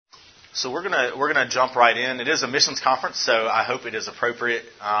So we're gonna jump right in. It is a missions conference, so I hope it is appropriate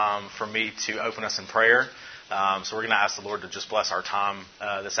for me to open us in prayer. So we're going to ask the Lord to just bless our time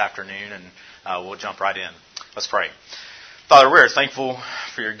this afternoon, and we'll jump right in. Let's pray. Father, we're thankful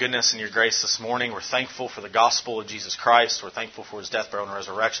for your goodness and your grace this morning. We're thankful for the gospel of Jesus Christ. We're thankful for his death, burial, and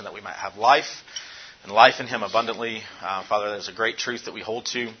resurrection, that we might have life, and life in him abundantly. Father, there's a great truth that we hold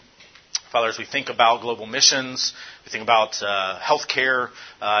to. Father, as we think about global missions, we think about healthcare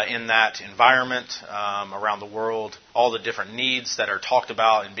in that environment around the world, all the different needs that are talked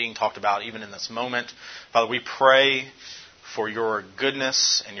about and being talked about even in this moment. Father, we pray for your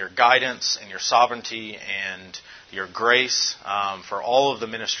goodness and your guidance and your sovereignty and your grace for all of the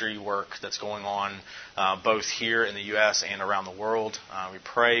ministry work that's going on both here in the U.S. and around the world. We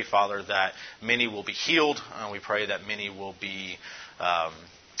pray, Father, that many will be healed. We pray that many will be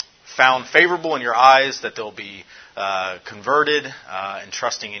found favorable in your eyes, that they'll be converted and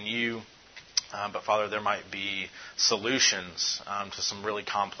trusting in you. But Father, there might be solutions to some really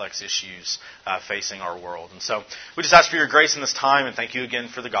complex issues facing our world. And so we just ask for your grace in this time, and thank you again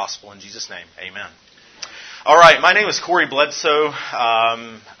for the gospel. In Jesus' name, amen. All right, my name is Corey Bledsoe.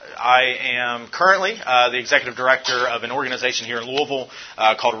 I am currently the executive director of an organization here in Louisville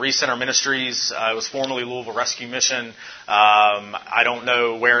called Recenter Ministries. It was formerly Louisville Rescue Mission. I don't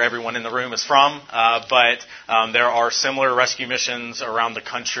know where everyone in the room is from, but there are similar rescue missions around the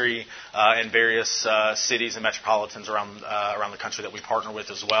country in various cities and metropolitans around the country that we partner with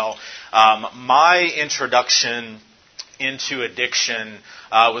as well. My introduction into addiction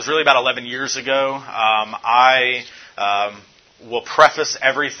was really about 11 years ago. I will preface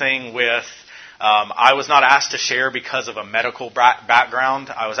everything with I was not asked to share because of a medical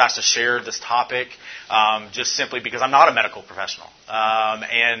background. I was asked to share this topic just simply because I'm not a medical professional,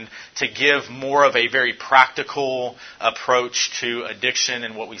 and to give more of a very practical approach to addiction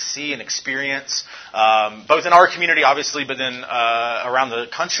and what we see and experience, both in our community, obviously, but then around the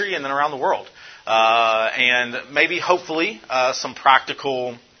country and then around the world. And maybe, hopefully, some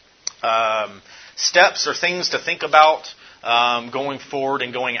practical steps or things to think about going forward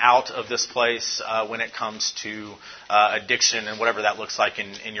and going out of this place when it comes to addiction and whatever that looks like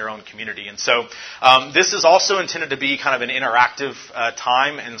in your own community. And so this is also intended to be kind of an interactive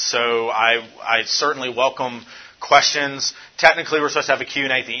time, and so I certainly welcome questions. Technically, we're supposed to have a Q&A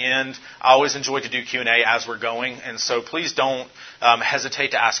at the end. I always enjoy to do Q&A as we're going, and so please don't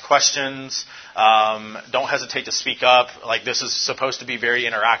hesitate to ask questions. Don't hesitate to speak up. Like, this is supposed to be very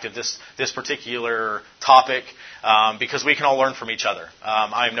interactive, this particular topic, because we can all learn from each other.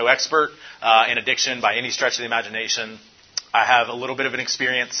 I am no expert in addiction by any stretch of the imagination. I have a little bit of an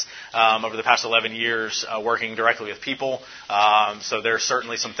experience over the past 11 years working directly with people. So there are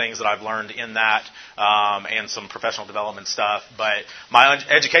certainly some things that I've learned in that and some professional development stuff. But my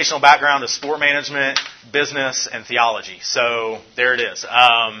educational background is sport management, business, and theology. So there it is.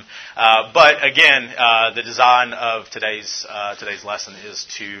 But again, the design of today's lesson is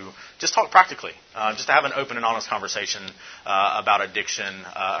to just talk practically, just to have an open and honest conversation about addiction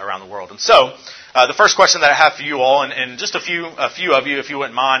around the world. And so the first question that I have for you all, and just a few of you, if you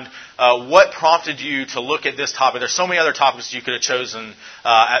wouldn't mind, what prompted you to look at this topic? There's so many other topics you could have chosen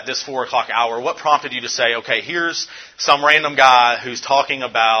at this 4 o'clock hour. What prompted you to say, okay, here's some random guy who's talking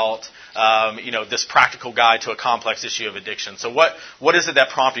about this practical guide to a complex issue of addiction? So what is it that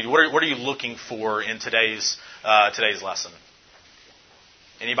prompted you? What are you looking for in today's lesson?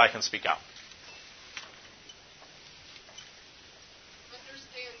 Anybody can speak out.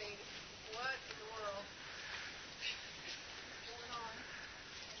 Understanding what in the world is going on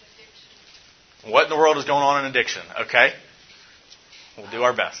in addiction. What in the world is going on in addiction? Okay. We'll do our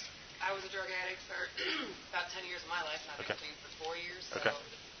best. I was a drug addict for about 10 years of my life, and I've been clean for 4 years. So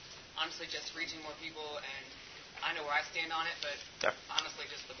honestly, just reaching more people, and I know where I stand on it, but honestly,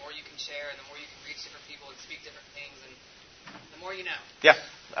 just the more you can share and the more you can reach different people and speak different things, and the more you know. Yeah,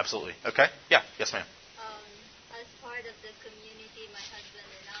 absolutely. Okay. Yeah. Yes, ma'am. As part of the community, my husband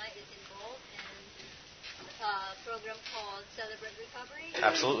and I is involved in a program called Celebrate Recovery.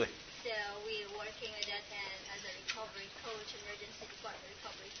 Absolutely. So we're working with that, and as a recovery coach, emergency department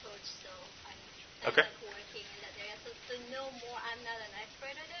recovery coach, so I'm working in that area. So to know more, I'm not an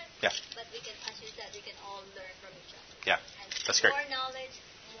expert at it, but we can, as you said, we can all learn from each other. Yeah, and that's great. More knowledge,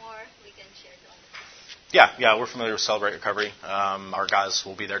 more we can share to other people. Yeah, we're familiar with Celebrate Recovery. Our guys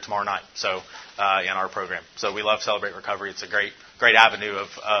will be there tomorrow night, so in our program. So we love Celebrate Recovery. It's a great avenue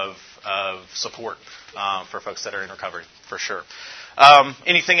of support for folks that are in recovery, for sure.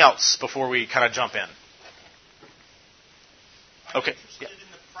 Anything else before we kind of jump in? Okay. Yeah.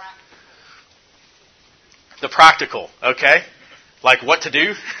 The practical. Okay. Like what to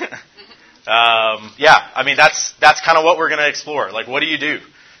do? That's kind of what we're going to explore. Like, what do you do?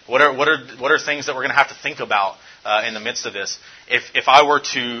 What are things that we're going to have to think about in the midst of this? If I were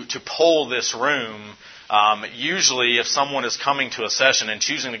to poll this room, usually if someone is coming to a session and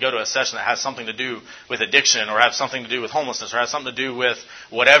choosing to go to a session that has something to do with addiction or has something to do with homelessness or has something to do with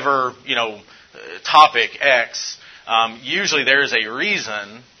whatever, topic X, usually there is a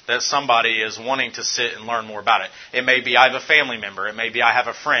reason that somebody is wanting to sit and learn more about it. It may be I have a family member. It may be I have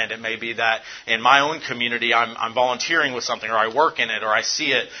a friend. It may be that in my own community I'm volunteering with something, or I work in it, or I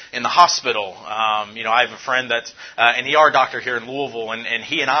see it in the hospital. I have a friend that's an ER doctor here in Louisville, and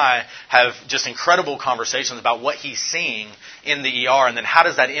he and I have just incredible conversations about what he's seeing in the ER, and then how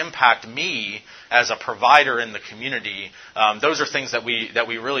does that impact me as a provider in the community. Those are things that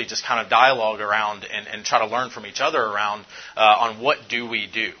we really just kind of dialogue around and try to learn from each other around on what do we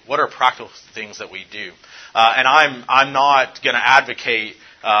do. What are practical things that we do? And I'm not going to advocate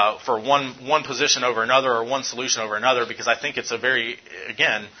for one position over another or one solution over another, because I think it's a very,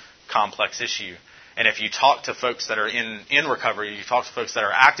 again, complex issue. And if you talk to folks that are in recovery, you talk to folks that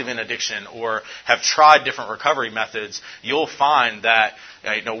are active in addiction or have tried different recovery methods, you'll find that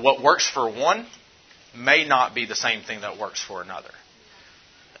what works for one may not be the same thing that works for another.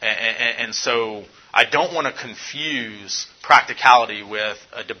 And so I don't want to confuse practicality with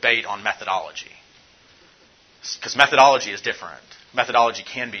a debate on methodology, because methodology is different. Methodology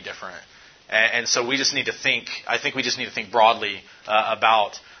can be different. And so we just need to think, I think we just need to think broadly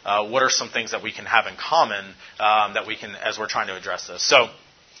about what are some things that we can have in common that we can, as we're trying to address this. So,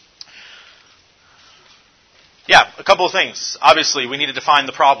 a couple of things. Obviously, we need to define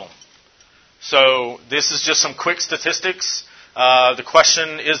the problem. So this is just some quick statistics. The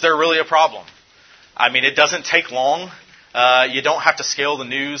question, is there really a problem? It doesn't take long. You don't have to scale the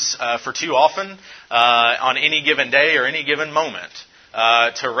news for too often on any given day or any given moment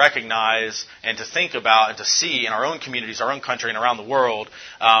to recognize and to think about and to see in our own communities, our own country, and around the world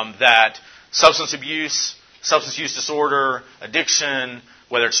that substance abuse, substance use disorder, addiction,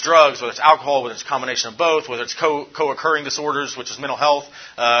 whether it's drugs, whether it's alcohol, whether it's a combination of both, whether it's co-occurring disorders, which is mental health,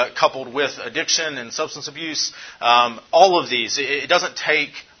 coupled with addiction and substance abuse, all of these, it doesn't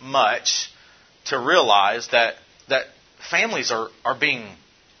take much to realize that families are being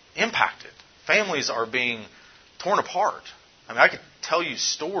impacted. Families are being torn apart. I could tell you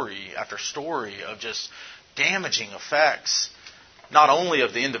story after story of just damaging effects, not only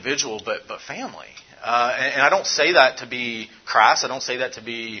of the individual, but family. And I don't say that to be crass. I don't say that to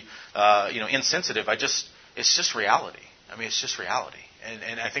be, insensitive. It's just reality. It's just reality.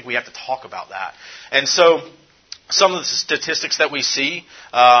 And I think we have to talk about that. And so some of the statistics that we see,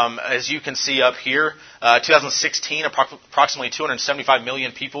 as you can see up here, 2016, approximately 275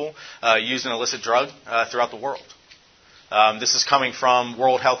 million people used an illicit drug throughout the world. This is coming from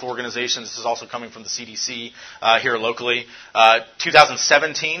World Health Organization. This is also coming from the CDC here locally.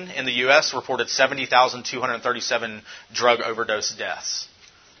 2017 in the U.S. reported 70,237 drug overdose deaths.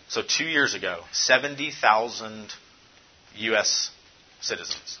 So 2 years ago, 70,000 U.S.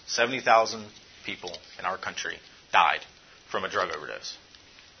 citizens, 70,000 people in our country died from a drug overdose.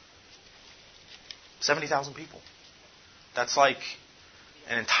 70,000 people. That's like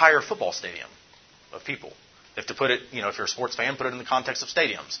an entire football stadium of people. If to put it, if you're a sports fan, put it in the context of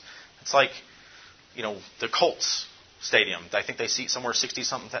stadiums. It's like, the Colts stadium. I think they seat somewhere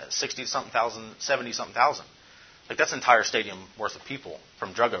 60-something thousand, 70-something thousand. Like, that's an entire stadium worth of people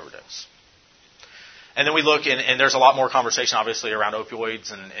from drug overdose. And then we look, and there's a lot more conversation, obviously, around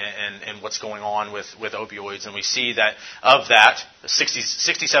opioids and what's going on with opioids. And we see that of that,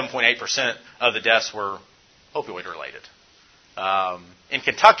 67.8% of the deaths were opioid-related. In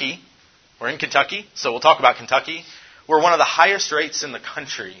Kentucky, we're in Kentucky, so we'll talk about Kentucky. We're one of the highest rates in the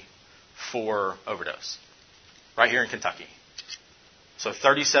country for overdose, right here in Kentucky. So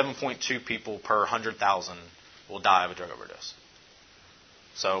 37.2 people per 100,000 will die of a drug overdose.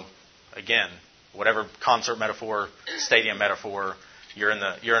 So, again, whatever concert metaphor, stadium metaphor, you're in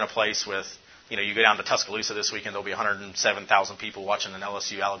a place with, you go down to Tuscaloosa this weekend, there'll be 107,000 people watching an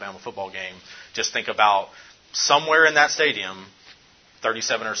LSU-Alabama football game. Just think about somewhere in that stadium,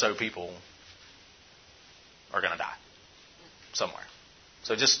 37 or so people are going to die somewhere.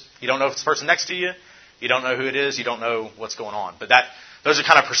 So you don't know if it's the person next to you, you don't know who it is, you don't know what's going on. But those are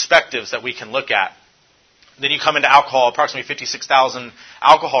kind of perspectives that we can look at. Then you come into alcohol, approximately 56,000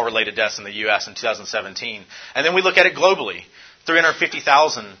 alcohol-related deaths in the U.S. in 2017. And then we look at it globally,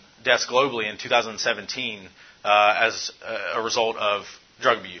 350,000 deaths globally in 2017 as a result of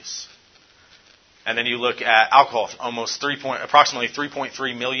drug abuse. And then you look at alcohol, approximately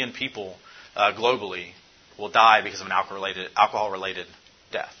 3.3 million people globally will die because of an alcohol-related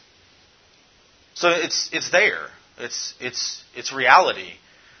death. So it's there. It's reality.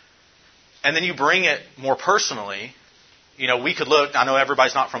 And then you bring it more personally. We could look, I know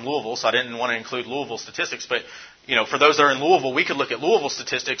everybody's not from Louisville, so I didn't want to include Louisville statistics, but, for those that are in Louisville, we could look at Louisville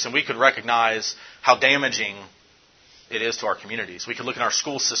statistics and we could recognize how damaging it is to our communities. We could look at our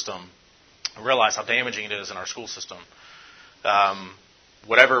school system and realize how damaging it is in our school system.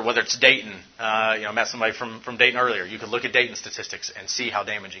 Whether it's Dayton, I met somebody from Dayton earlier. You could look at Dayton statistics and see how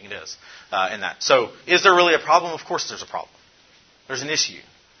damaging it is in that. So is there really a problem? Of course there's a problem. There's an issue,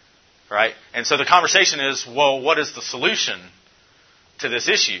 right? And so the conversation is, well, what is the solution to this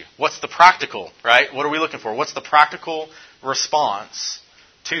issue? What's the practical, right? What are we looking for? What's the practical response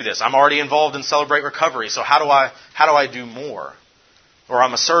to this? I'm already involved in Celebrate Recovery, so how do I do more? Or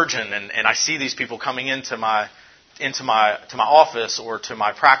I'm a surgeon and I see these people coming into my office or to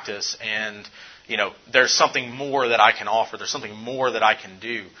my practice, and there's something more that I can offer. There's something more that I can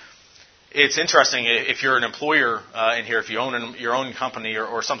do. It's interesting if you're an employer in here, if you own your own company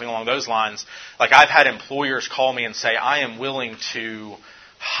or something along those lines. Like I've had employers call me and say, I am willing to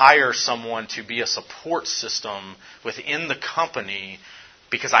hire someone to be a support system within the company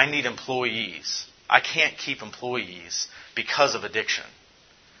because I need employees. I can't keep employees because of addiction,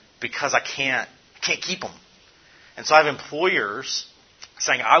 because I can't keep them. And so I have employers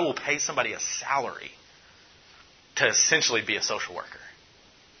saying, I will pay somebody a salary to essentially be a social worker.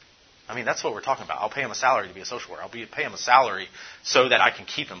 I mean, that's what we're talking about. I'll pay them a salary to be a social worker. I'll pay them a salary so that I can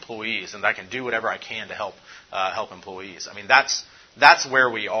keep employees and that I can do whatever I can to help employees. I mean, that's where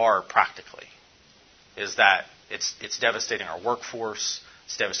we are practically, is that it's devastating our workforce.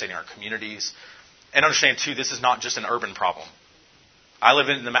 It's devastating our communities. And understand, too, this is not just an urban problem. I live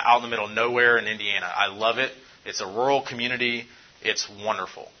out in the middle of nowhere in Indiana. I love it. It's a rural community. It's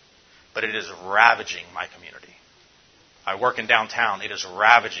wonderful. But it is ravaging my community. I work in downtown. It is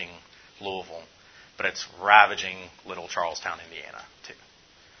ravaging Louisville. But it's ravaging little Charlestown, Indiana, too.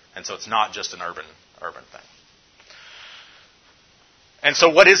 And so it's not just an urban thing. And so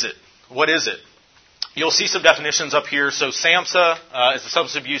what is it? What is it? You'll see some definitions up here. So SAMHSA is the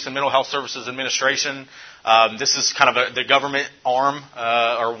Substance Abuse and Mental Health Services Administration. This is kind of the government arm,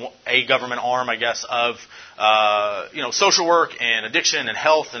 or a government arm, I guess, of social work and addiction and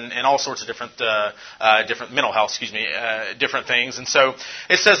health and all sorts of different mental health, different things. And so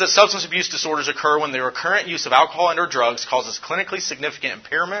it says that substance abuse disorders occur when the recurrent use of alcohol and/or drugs causes clinically significant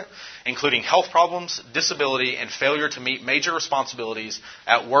impairment, including health problems, disability, and failure to meet major responsibilities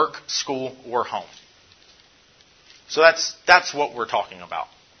at work, school, or home. So that's what we're talking about,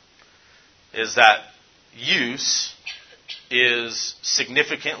 is that use is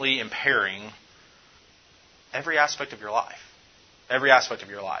significantly impairing every aspect of your life. Every aspect of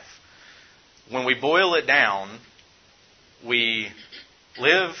your life. When we boil it down, we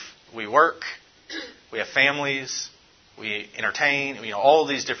live, we work, we have families, we entertain, all of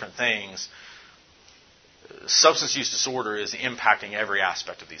these different things. Substance use disorder is impacting every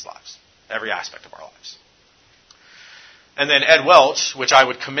aspect of these lives, every aspect of our lives. And then Ed Welch, which I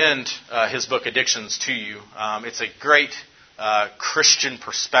would commend his book Addictions to you. It's a great Christian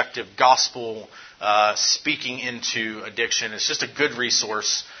perspective, gospel speaking into addiction. It's just a good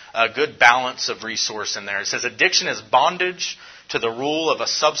resource, a good balance of resource in there. It says addiction is bondage to the rule of a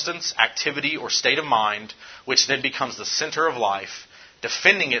substance, activity, or state of mind, which then becomes the center of life,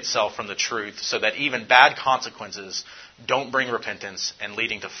 defending itself from the truth so that even bad consequences don't bring repentance and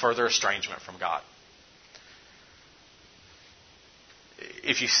leading to further estrangement from God.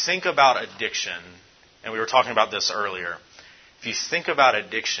 If you think about addiction, and we were talking about this earlier, if you think about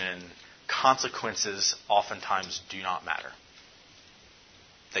addiction, consequences oftentimes do not matter.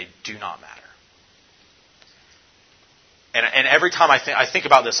 They do not matter. And every time I think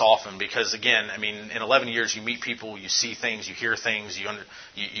about this often, because again, in 11 years you meet people, you see things, you hear things,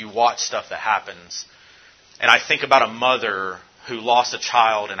 you watch stuff that happens. And I think about a mother who lost a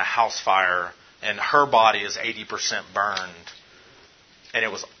child in a house fire, and her body is 80% burned. And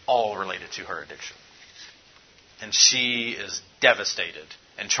it was all related to her addiction. And she is devastated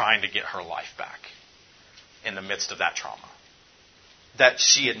and trying to get her life back in the midst of that trauma. That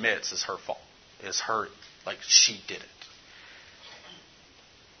she admits is her fault. She did it.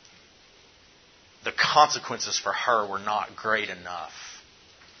 The consequences for her were not great enough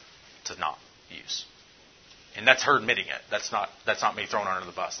to not use. And that's her admitting it. That's not me throwing her under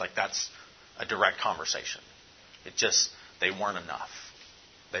the bus. That's a direct conversation. They weren't enough.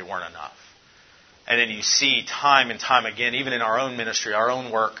 They weren't enough. And then you see time and time again, even in our own ministry, our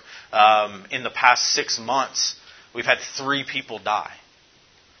own work, in the past 6 months, we've had 3 people die.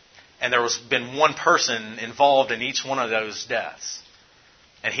 And there has been one person involved in each one of those deaths.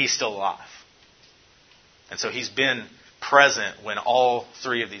 And he's still alive. And so he's been present when all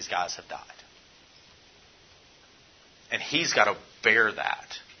three of these guys have died. And he's got to bear that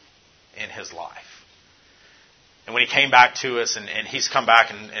in his life. And when he came back to us, and he's come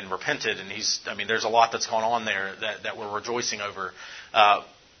back and repented, and there's a lot that's gone on there that we're rejoicing over.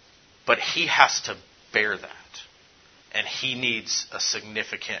 But he has to bear that. And he needs a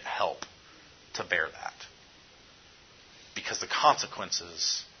significant help to bear that. Because the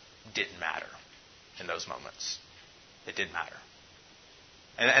consequences didn't matter in those moments. It didn't matter.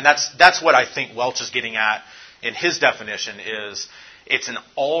 And that's what I think Welch is getting at in his definition is it's an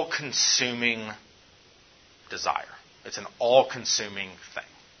all-consuming desire. It's an all-consuming thing.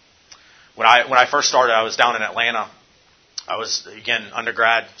 When I first started, I was down in Atlanta. I was, again,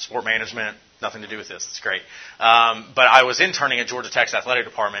 undergrad, sport management, nothing to do with this. It's great. But I was interning at Georgia Tech's athletic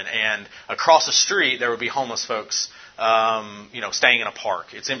department, and across the street there would be homeless folks staying in a park.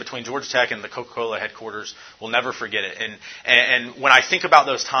 It's in between Georgia Tech and the Coca-Cola headquarters. We'll never forget it. And when I think about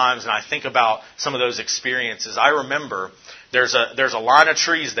those times and I think about some of those experiences, I remember there's a line of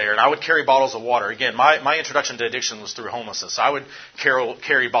trees there, and I would carry bottles of water. Again, my introduction to addiction was through homelessness. I would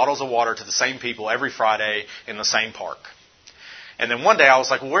carry bottles of water to the same people every Friday in the same park. And then one day I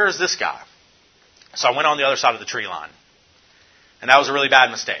was like, well, where is this guy? So I went on the other side of the tree line. And that was a really bad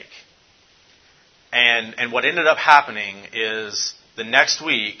mistake. And what ended up happening is the next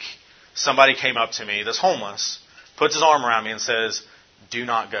week, somebody came up to me, this homeless, puts his arm around me and says, do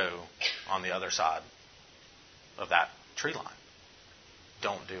not go on the other side of that tree line.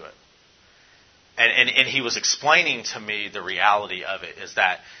 Don't do it. And he was explaining to me the reality of it is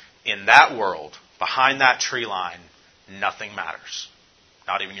that in that world, behind that tree line, nothing matters.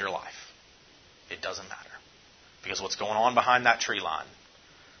 Not even your life. It doesn't matter. Because what's going on behind that tree line,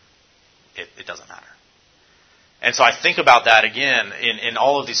 it doesn't matter. And so I think about that again in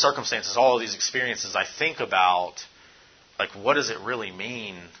all of these circumstances, all of these experiences. I think about, like, what does it really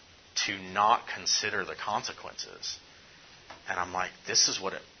mean to not consider the consequences? And I'm like, this is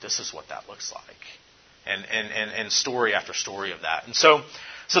what that looks like. And story after story of that. And so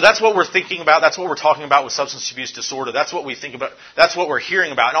that's what we're thinking about. That's what we're talking about with substance abuse disorder. That's what we think about. That's what we're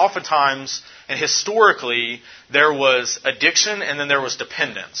hearing about. And oftentimes, and historically, there was addiction and then there was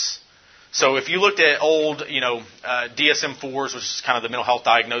dependence. So if you looked at old, DSM-4s, which is kind of the mental health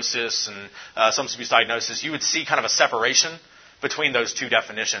diagnosis and substance abuse diagnosis, you would see kind of a separation between those two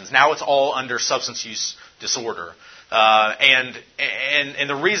definitions. Now it's all under substance use disorder. And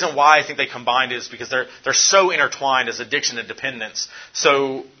the reason why I think they combined is because they're so intertwined as addiction and dependence.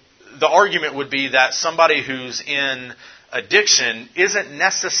 So the argument would be that somebody who's in addiction isn't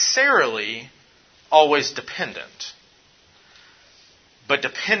necessarily always dependent. But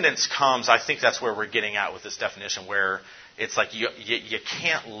dependence comes, I think that's where we're getting at with this definition, where it's like you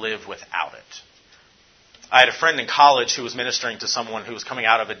can't live without it. I had a friend in college who was ministering to someone who was coming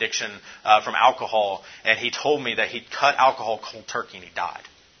out of addiction from alcohol, and he told me that he'd cut alcohol cold turkey and he died.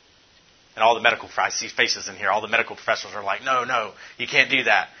 And all the medical, I see faces in here, all the medical professionals are like, no, you can't do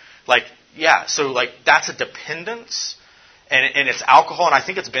that. Like, yeah, so like that's a dependence, and it's alcohol, and I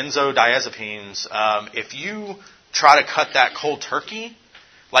think it's benzodiazepines. If you try to cut that cold turkey,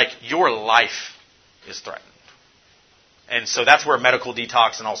 like your life is threatened. And so that's where medical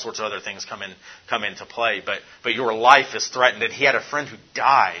detox and all sorts of other things come into play. But your life is threatened. And he had a friend who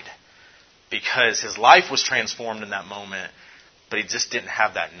died because his life was transformed in that moment, but he just didn't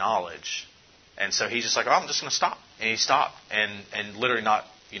have that knowledge. And so he's just like, I'm just going to stop. And he stopped. And literally not,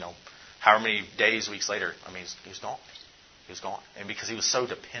 however many days, weeks later, he's gone. He was gone. And because he was so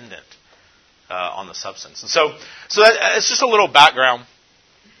dependent on the substance. And so that, it's just a little background.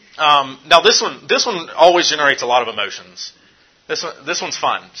 Now this one always generates a lot of emotions. This one's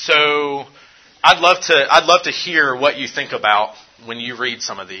fun. So I'd love to hear what you think about when you read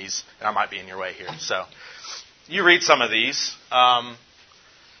some of these. And I might be in your way here. So you read some of these. Can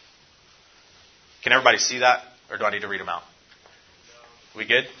everybody see that, or do I need to read them out? We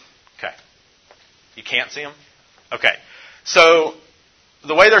good? Okay. You can't see them? Okay. So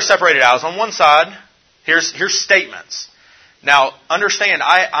the way they're separated out is on one side, here's statements. Now, understand,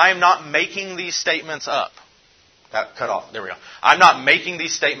 I am not making these statements up. That cut off. There we go. I'm not making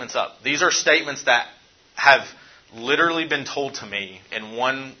these statements up. These are statements that have literally been told to me in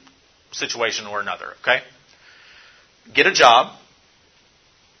one situation or another. Okay? Get a job.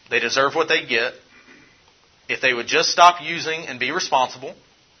 They deserve what they get. If they would just stop using and be responsible,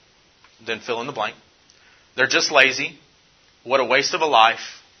 then fill in the blank. They're just lazy. What a waste of a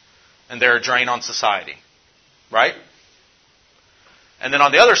life. And they're a drain on society. Right? And then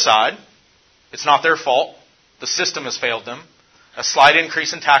on the other side, it's not their fault. The system has failed them. A slight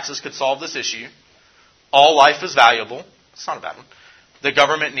increase in taxes could solve this issue. all life is valuable. It's not a bad one. The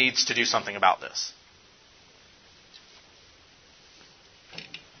government needs to do something about this.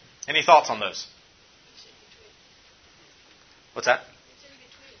 Any thoughts on those? What's that?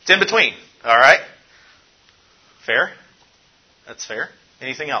 It's in between. All right. Fair? That's fair.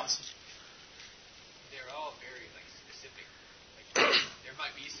 Anything else? They're all very specific. There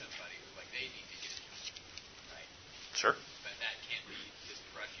might be somebody who they need to get it, right? Sure. But that can't be just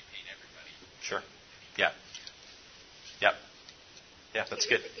brush you paint everybody. Sure. Yeah. Yep. Yeah, that's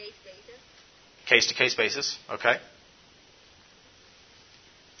good. Case-to-case basis. Okay.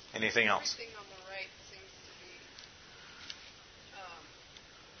 Anything else? Everything on the right seems to be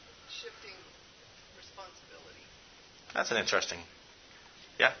shifting responsibility. That's an interesting.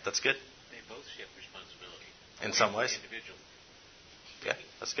 Yeah, that's good. They both shift responsibility. In some ways. Individual. Yeah,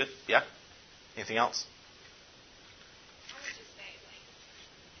 that's good. Yeah. Anything else? I would just say,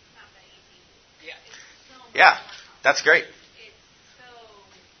 it's not that easy. Yeah. It's so Yeah, that's great. It's so...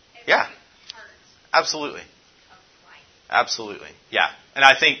 Yeah. Absolutely. Absolutely. Yeah. And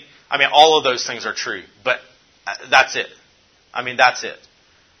I think, all of those things are true, but that's it. That's it.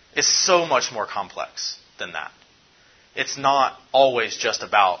 It's so much more complex than that. It's not always just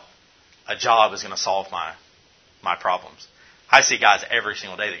about a job is going to solve my problems. I see guys every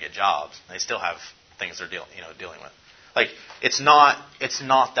single day that get jobs. They still have things they're dealing with. It's not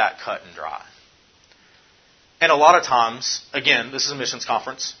that cut and dry. And a lot of times, again, this is a missions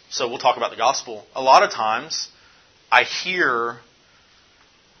conference, so we'll talk about the gospel. A lot of times, I hear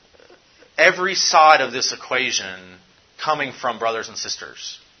every side of this equation coming from brothers and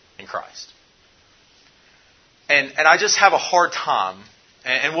sisters in Christ. And I just have a hard time,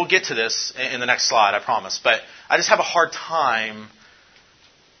 and we'll get to this in the next slide, I promise, but I just have a hard time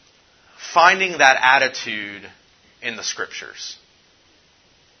finding that attitude in the Scriptures.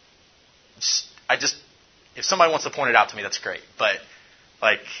 If somebody wants to point it out to me, that's great. But,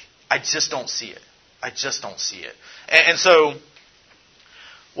 I just don't see it. I just don't see it. And so,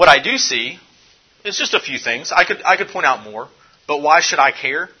 what I do see is just a few things. I could point out more, but why should I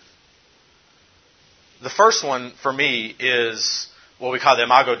care? The first one for me is what we call the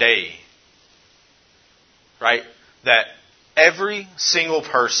Imago Dei. Right? That every single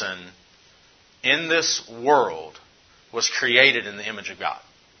person in this world was created in the image of God.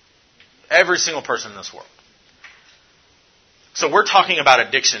 Every single person in this world. So we're talking about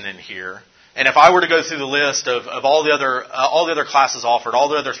addiction in here. And if I were to go through the list of all the other classes offered, all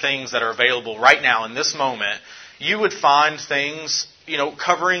the other things that are available right now in this moment, you would find things,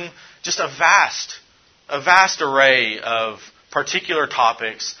 covering just a vast array of particular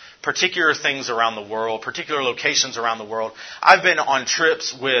topics, particular things around the world, particular locations around the world. I've been on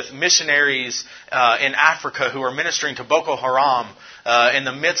trips with missionaries in Africa who are ministering to Boko Haram in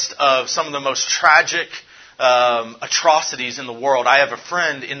the midst of some of the most tragic atrocities in the world. I have a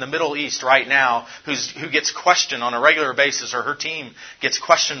friend in the Middle East right now who gets questioned on a regular basis, or her team gets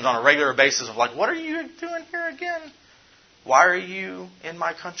questioned on a regular basis of what are you doing here again? Why are you in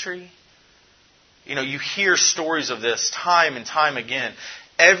my country? You hear stories of this time and time again.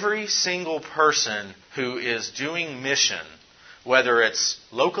 Every single person who is doing mission, whether it's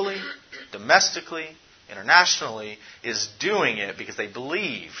locally, domestically, internationally, is doing it because they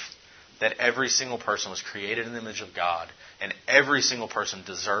believe that every single person was created in the image of God, and every single person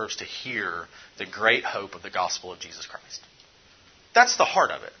deserves to hear the great hope of the gospel of Jesus Christ. That's the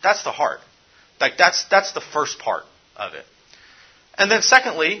heart of it. That's the heart. That's the first part of it. And then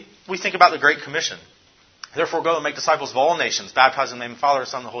secondly, we think about the Great Commission. Therefore go and make disciples of all nations, baptizing them in the name of the Father, the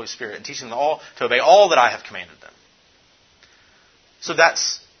Son, and the Holy Spirit, and teaching them all to obey all that I have commanded them. So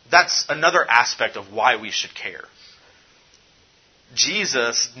that's another aspect of why we should care.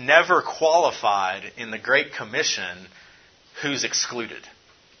 Jesus never qualified in the Great Commission who's excluded.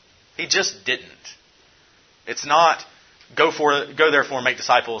 He just didn't. It's not go therefore and make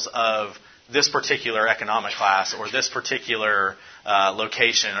disciples of this particular economic class or this particular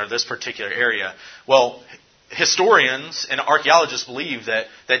location or this particular area. Well, historians and archaeologists believe that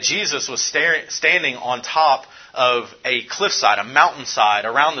Jesus was standing on top of a cliffside, a mountainside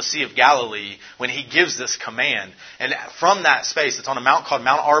around the Sea of Galilee when he gives this command. And from that space, it's on a mount called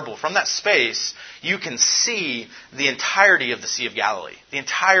Mount Arbel, from that space, you can see the entirety of the Sea of Galilee, the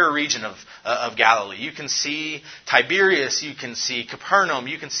entire region of Galilee. You can see Tiberias, you can see Capernaum,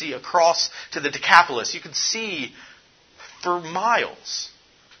 you can see across to the Decapolis, you can see for miles.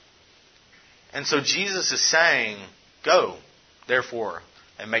 And so Jesus is saying, go, therefore,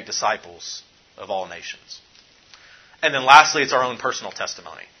 and make disciples of all nations. And then lastly, it's our own personal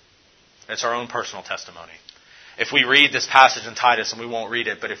testimony. It's our own personal testimony. If we read this passage in Titus, and we won't read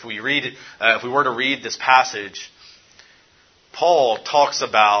it, but if we were to read this passage, Paul talks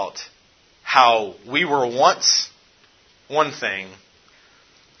about how we were once one thing,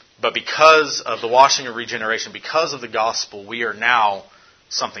 but because of the washing of regeneration, because of the gospel, we are now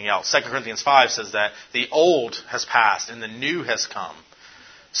something else. 2 Corinthians 5 says that the old has passed and the new has come.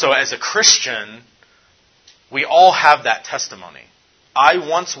 So as a Christian, we all have that testimony. I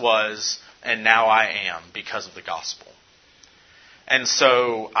once was, and now I am, because of the gospel. And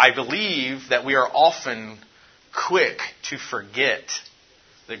so I believe that we are often quick to forget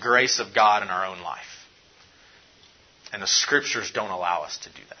the grace of God in our own life. And the Scriptures don't allow us to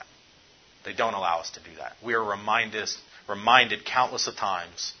do that. They don't allow us to do that. We are reminded countless of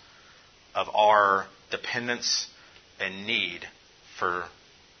times of our dependence and need for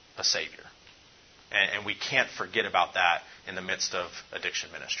a Savior. And we can't forget about that in the midst of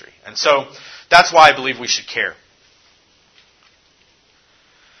addiction ministry. And so that's why I believe we should care.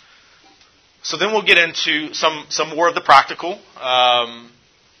 So then we'll get into some more of the practical.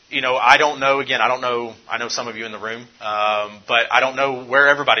 I don't know, I know some of you in the room, but I don't know where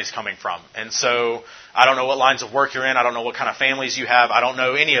everybody's coming from. And so I don't know what lines of work you're in. I don't know what kind of families you have. I don't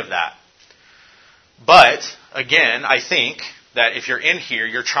know any of that. But, again, I think that if you're in here,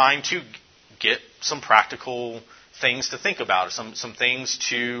 you're trying to get some practical things to think about, some things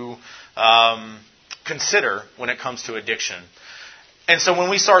to consider when it comes to addiction. And so when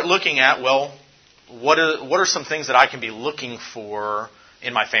we start looking at, well, what are some things that I can be looking for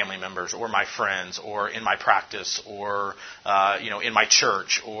in my family members or my friends or in my practice or in my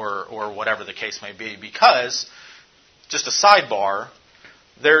church or whatever the case may be? Because, just a sidebar,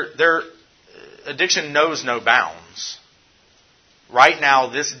 their addiction knows no bounds. Right now,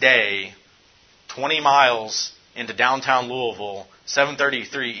 this day, 20 miles into downtown Louisville,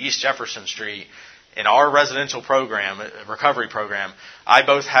 733 East Jefferson Street, in our residential program, recovery program, I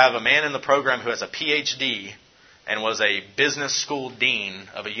both have a man in the program who has a PhD and was a business school dean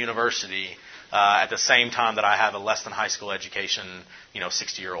of a university at the same time that I have a less than high school education,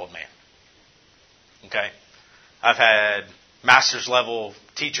 60-year-old man. Okay? I've had master's level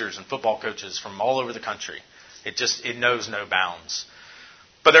teachers and football coaches from all over the country. It knows no bounds.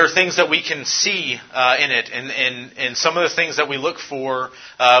 But there are things that we can see in it, and some of the things that we look for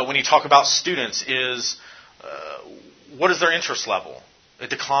when you talk about students is what is their interest level?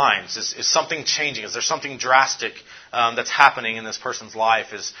 It declines. Is something changing? Is there something drastic that's happening in this person's life?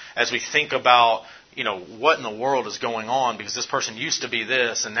 As we think about, what in the world is going on, because this person used to be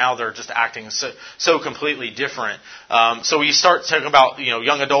this, and now they're just acting so completely different. So we start talking about,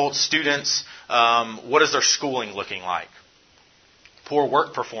 young adults, students. What is their schooling looking like? Poor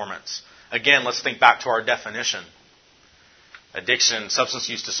work performance. Again, let's think back to our definition. Addiction, substance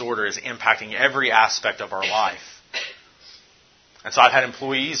use disorder is impacting every aspect of our life. And so I've had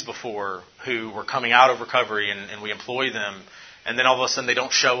employees before who were coming out of recovery and we employ them, and then all of a sudden they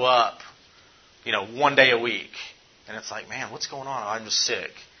don't show up, 1 day a week. And it's like, man, what's going on? I'm just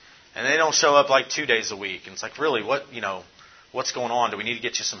sick. And they don't show up like 2 days a week. And it's like, really, what's going on? Do we need to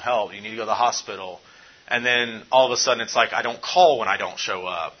get you some help? Do you need to go to the hospital? And then all of a sudden it's like, I don't call when I don't show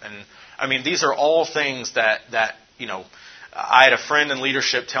up. And these are all things that I had a friend in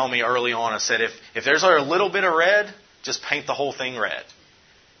leadership tell me early on. I said, if there's a little bit of red, just paint the whole thing red.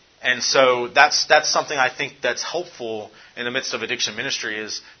 And so that's something I think that's helpful in the midst of addiction ministry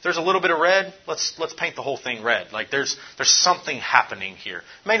is if there's a little bit of red, let's paint the whole thing red. Like there's something happening here.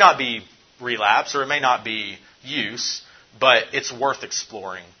 It may not be relapse or it may not be use, but it's worth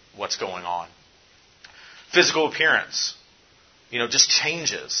exploring what's going on. Physical appearance, just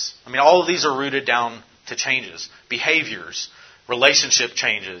changes. All of these are rooted down to changes. Behaviors, relationship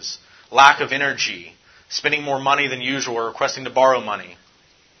changes, lack of energy, spending more money than usual or requesting to borrow money,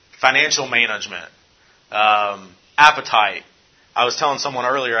 financial management, appetite. I was telling someone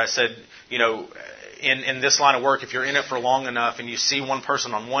earlier, I said, in this line of work, if you're in it for long enough and you see one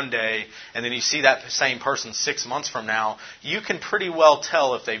person on one day and then you see that same person 6 months from now, you can pretty well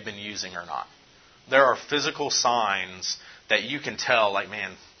tell if they've been using or not. There are physical signs that you can tell, like,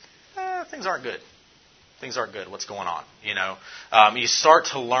 man, things aren't good. Things aren't good. What's going on? You start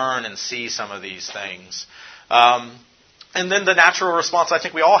to learn and see some of these things. And then the natural response I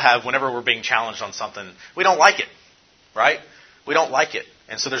think we all have whenever we're being challenged on something, we don't like it, right? We don't like it.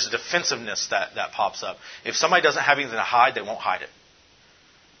 And so there's a defensiveness that pops up. If somebody doesn't have anything to hide, they won't hide it.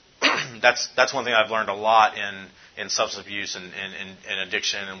 That's one thing I've learned a lot in substance abuse and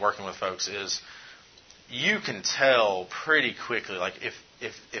addiction and working with folks is you can tell pretty quickly, like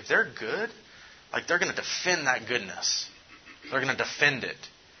if they're good, like they're going to defend that goodness. They're going to defend it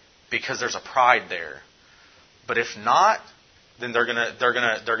because there's a pride there. But if not, then they're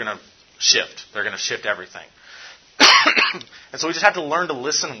gonna shift. They're gonna shift everything. And so we just have to learn to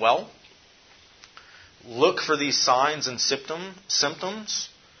listen well. Look for these signs and symptoms.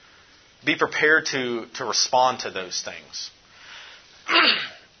 Be prepared to respond to those things.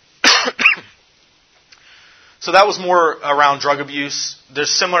 So that was more around drug abuse.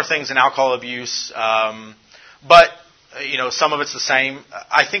 There's similar things in alcohol abuse, but some of it's the same.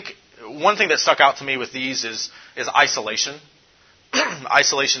 I think one thing that stuck out to me with these is isolation.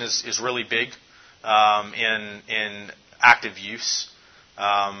 Isolation is really big in active use.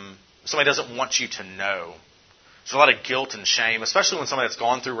 Somebody doesn't want you to know. There's a lot of guilt and shame, especially when somebody that's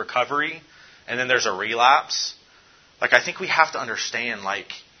gone through recovery and then there's a relapse. I think we have to understand,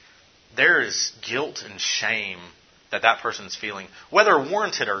 there is guilt and shame that person's feeling, whether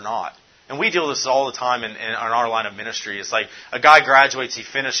warranted or not. And we deal with this all the time in our line of ministry. It's like a guy graduates, he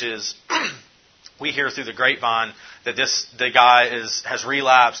finishes. We hear through the grapevine that the guy has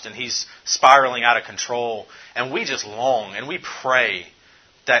relapsed and he's spiraling out of control. And we just long and we pray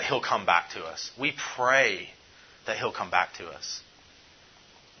that he'll come back to us. We pray that he'll come back to us.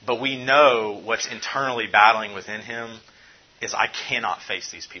 But we know what's internally battling within him is, I cannot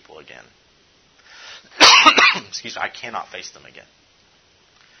face these people again. Excuse me, I cannot face them again.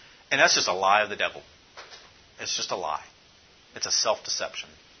 And that's just a lie of the devil. It's just a lie. It's a self-deception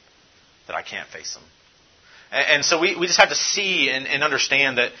that I can't face them. And so we just have to see and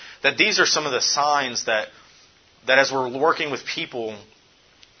understand that these are some of the signs that as we're working with people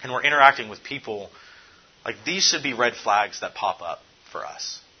and we're interacting with people, these should be red flags that pop up for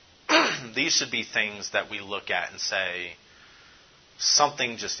us. These should be things that we look at and say,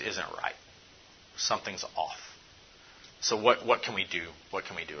 something just isn't right. Something's off. So what can we do? What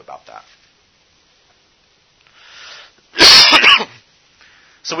can we do about that?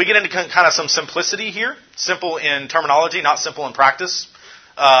 So we get into kind of some simplicity here. Simple in terminology, not simple in practice.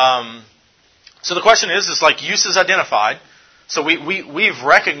 So the question is use is identified. So we've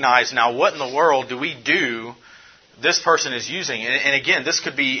recognized now, what in the world do we do this person is using? And again, this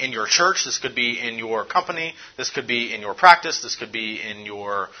could be in your church, this could be in your company, this could be in your practice, this could be in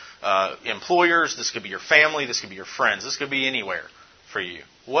your employers, this could be your family, this could be your friends, this could be anywhere for you.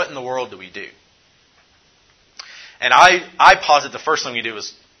 What in the world do we do? And I posit the first thing we do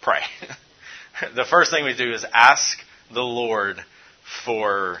is pray. The first thing we do is ask the Lord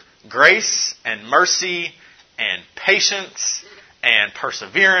for grace and mercy and patience and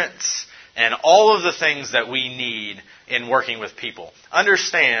perseverance and all of the things that we need in working with people.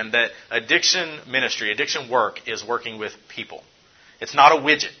 Understand that addiction ministry, addiction work is working with people. It's not a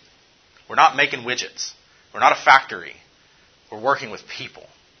widget. We're not making widgets. We're not a factory. We're working with people.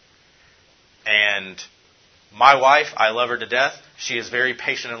 And my wife, I love her to death. She is very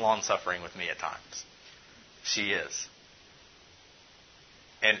patient and long-suffering with me at times. She is.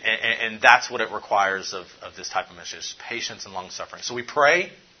 And that's what it requires of this type of ministry, is patience and long-suffering. So we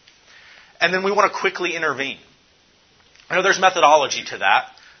pray, and then we want to quickly intervene. I know there's methodology to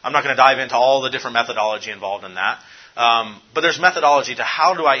that. I'm not going to dive into all the different methodology involved in that. But there's methodology to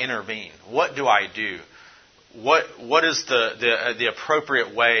how do I intervene? What do I do? What is the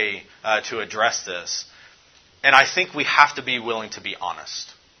appropriate way to address this? And I think we have to be willing to be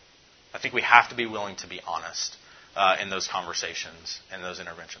honest. I think we have to be willing to be honest in those conversations and those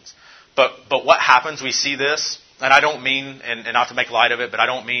interventions. But what happens, we see this, and I don't mean, and not to make light of it, but I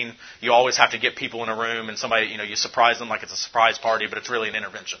don't mean you always have to get people in a room and somebody, you surprise them like it's a surprise party, but it's really an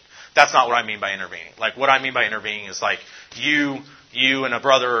intervention. That's not what I mean by intervening. What I mean by intervening is you and a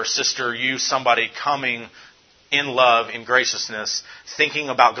brother or sister, somebody coming in love, in graciousness, thinking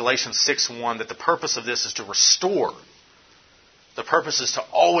about Galatians 6:1, that the purpose of this is to restore. The purpose is to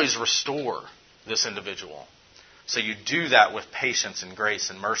always restore this individual. So you do that with patience and grace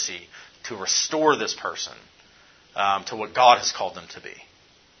and mercy to restore this person to what God has called them to be.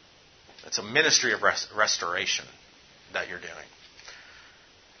 It's a ministry of restoration that you're doing.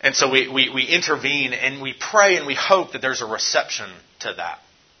 And so we intervene and we pray and we hope that there's a reception to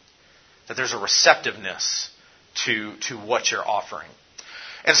that there's a receptiveness to what you're offering.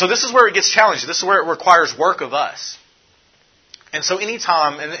 And so this is where it gets challenging. This is where it requires work of us. And so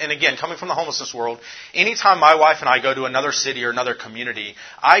anytime, and again, coming from the homelessness world, anytime my wife and I go to another city or another community,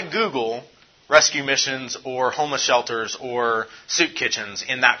 I Google rescue missions or homeless shelters or soup kitchens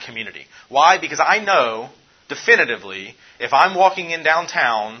in that community. Why? Because I know definitively if I'm walking in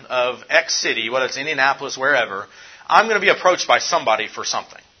downtown of X city, whether it's Indianapolis, wherever, I'm going to be approached by somebody for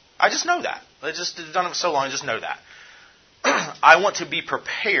something. I just know that. I've just done it for so long, I just know that. I want to be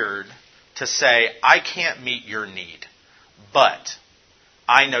prepared to say, I can't meet your need, but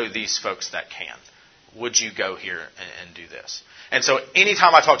I know these folks that can. would you go here and do this? And so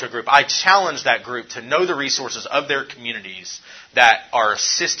anytime I talk to a group, I challenge that group to know the resources of their communities that are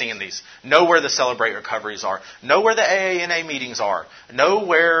assisting in these. Know where the Celebrate Recoveries are. Know where the AANA meetings are. Know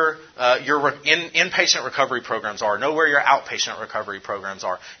where your inpatient recovery programs are. Know where your outpatient recovery programs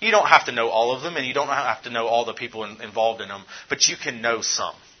are. You don't have to know all of them, and you don't have to know all the people involved in them, but you can know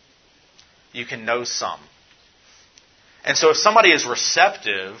some. You can know some. And so if somebody is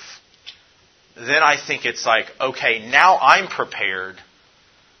receptive, then I think it's like, okay, now I'm prepared.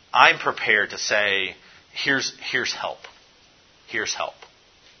 I'm prepared to say, here's help. Here's help.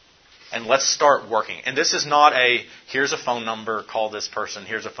 And let's start working. And this is not here's a phone number, call this person.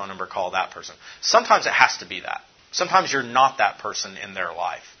 Here's a phone number, call that person. Sometimes it has to be that. Sometimes you're not that person in their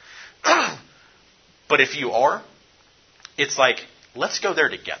life. But if you are, it's like, let's go there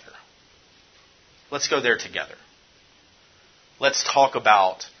together. Let's go there together. Let's talk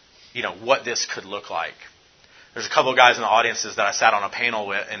about, what this could look like. There's a couple of guys in the audiences that I sat on a panel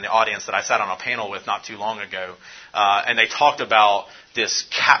with, not too long ago, and they talked about this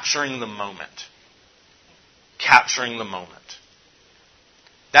capturing the moment. Capturing the moment.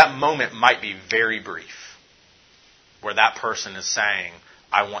 That moment might be very brief, where that person is saying,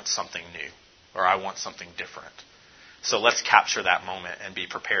 I want something new, or I want something different. So let's capture that moment and be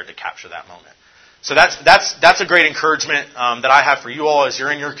prepared to capture that moment. So that's a great encouragement that I have for you all as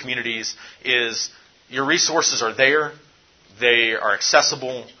you're in your communities is your resources are there. They are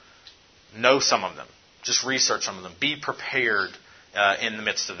accessible. Know some of them. Just research some of them. Be prepared in the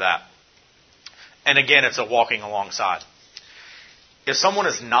midst of that. And again, it's a walking alongside. If someone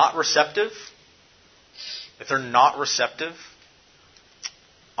is not receptive, if they're not receptive,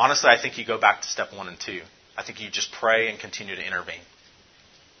 honestly, I think you go back to step 1 and 2. I think you just pray and continue to intervene.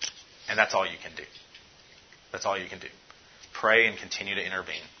 And that's all you can do. That's all you can do. Pray and continue to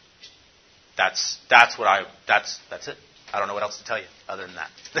intervene. That's it. I don't know what else to tell you other than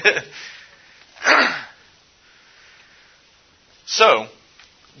that. So,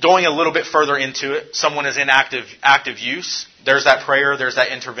 going a little bit further into it, someone is in active use. There's that prayer. There's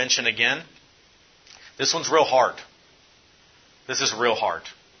that intervention again. This one's real hard. This is real hard.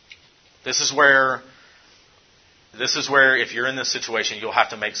 This is where if you're in this situation, you'll have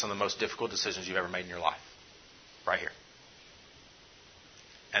to make some of the most difficult decisions you've ever made in your life. Right here.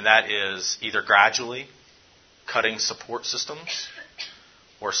 And that is either gradually cutting support systems,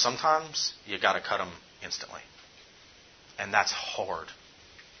 or sometimes you got to cut them instantly. And that's hard.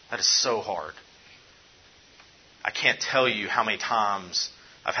 That is so hard. I can't tell you how many times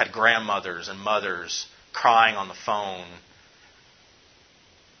I've had grandmothers and mothers crying on the phone,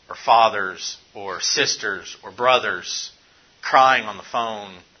 or fathers, or sisters, or brothers crying on the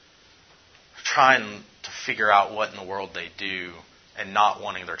phone, trying to figure out what in the world they do and not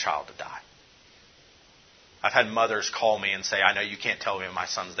wanting their child to die. I've had mothers call me and say, I know you can't tell me if my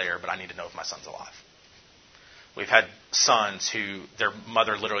son's there, but I need to know if my son's alive. We've had sons who their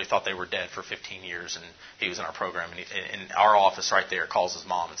mother literally thought they were dead for 15 years, and he was in our program, and in our office right there calls his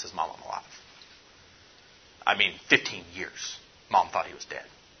mom and says, Mom, I'm alive. I mean, 15 years. Mom thought he was dead.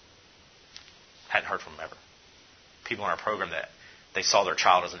 Hadn't heard from him ever. People in our program that they saw their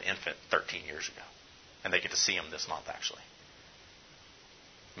child as an infant 13 years ago. And they get to see him this month, actually.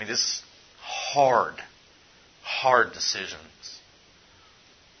 I mean, this is hard decisions.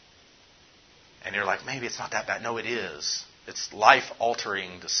 And you're like, maybe it's not that bad. No, it is. It's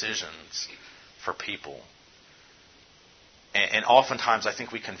life-altering decisions for people. And oftentimes I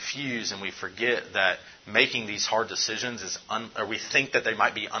think we confuse and we forget that making these hard decisions or we think that they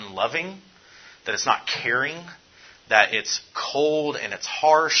might be unloving, that it's not caring, that it's cold and it's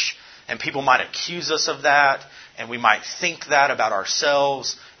harsh, and people might accuse us of that, and we might think that about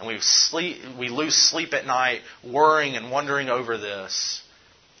ourselves, and we lose sleep at night worrying and wondering over this.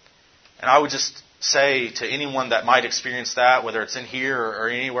 And I would just say to anyone that might experience that, whether it's in here or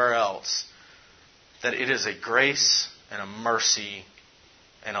anywhere else, that it is a grace and a mercy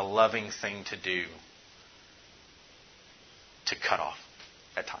and a loving thing to do to cut off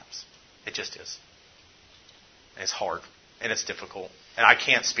at times. It just is. And it's hard. And it's difficult. And I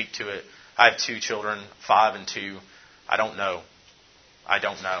can't speak to it. I have 2 children, 5 and 2. I don't know. I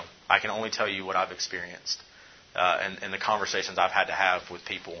can only tell you what I've experienced. And the conversations I've had to have with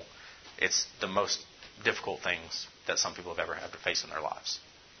people. It's the most difficult things that some people have ever had to face in their lives.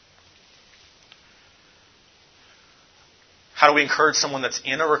 How do we encourage someone that's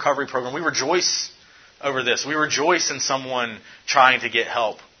in a recovery program? We rejoice over this. We rejoice in someone trying to get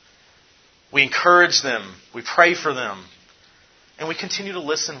help. We encourage them. We pray for them. And we continue to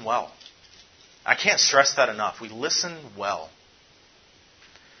listen well. I can't stress that enough. We listen well.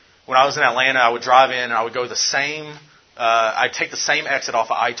 when I was in Atlanta, I would drive in and I would go the same, I'd take the same exit off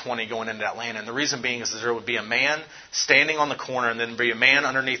of I-20 going into Atlanta. And the reason being is that there would be a man standing on the corner and then be a man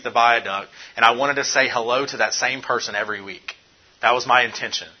underneath the viaduct. And I wanted to say hello to that same person every week. That was my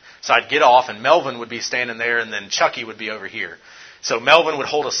intention. So I'd get off and Melvin would be standing there and then Chucky would be over here. So Melvin would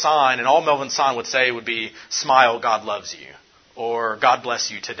hold a sign and all Melvin's sign would say would be, smile, God loves you. Or God bless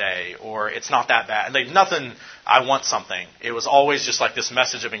you today, or it's not that bad. And nothing, I want something. It was always just like this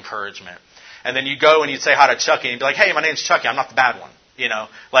message of encouragement. And then you'd go and you'd say hi to Chucky and be like, hey, my name's Chucky, I'm not the bad one.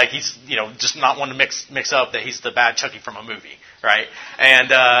 Like he's, just not one to mix up that he's the bad Chucky from a movie, right?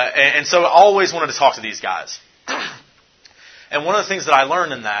 And so I always wanted to talk to these guys. And one of the things that I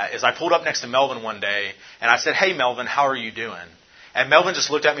learned in that is I pulled up next to Melvin one day and I said, hey, Melvin, how are you doing? And Melvin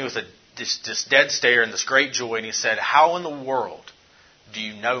just looked at me with this dead stare and this great joy, and he said, how in the world do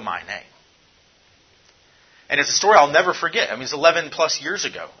you know my name? And it's a story I'll never forget. I mean, it's 11 plus years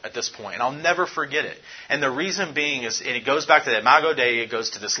ago at this point, and I'll never forget it. And the reason being is, and it goes back to the Imago Dei, it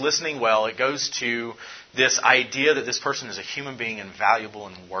goes to this listening well, it goes to this idea that this person is a human being and valuable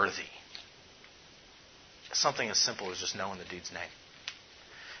and worthy. Something as simple as just knowing the dude's name.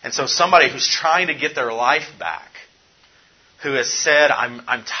 And so somebody who's trying to get their life back, who has said,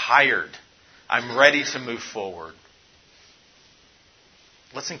 I'm tired, I'm ready to move forward.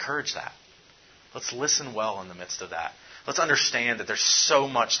 Let's encourage that. Let's listen well in the midst of that. Let's understand that there's so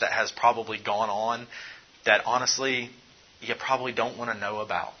much that has probably gone on that honestly, you probably don't want to know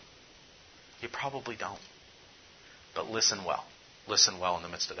about. You probably don't. But listen well. Listen well in the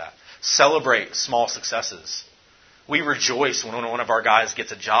midst of that. Celebrate small successes. We rejoice when one of our guys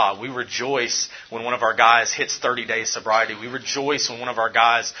gets a job. We rejoice when one of our guys hits 30 days sobriety. We rejoice when one of our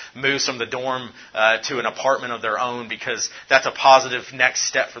guys moves from the dorm to an apartment of their own because that's a positive next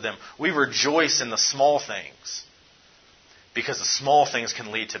step for them. We rejoice in the small things because the small things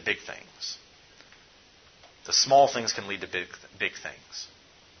can lead to big things. The small things can lead to big things.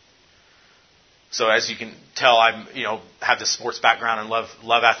 So as you can tell, I have this sports background and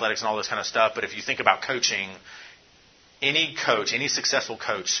love athletics and all this kind of stuff. But if you think about coaching, any coach, any successful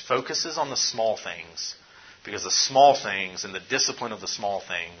coach focuses on the small things because the small things and the discipline of the small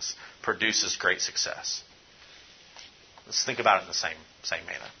things produces great success. Let's think about it in the same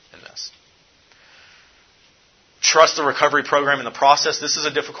manner in this. Trust the recovery program in the process. This is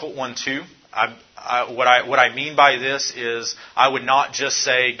a difficult one too. What I mean by this is I would not just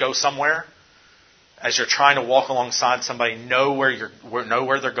say go somewhere. As you're trying to walk alongside somebody, know where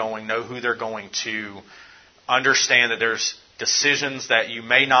they're going, know who they're going to. Understand that there's decisions that you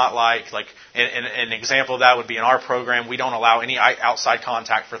may not like. Like an example of that would be in our program, we don't allow any outside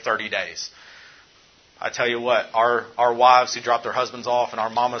contact for 30 days. I tell you what, our wives who drop their husbands off and our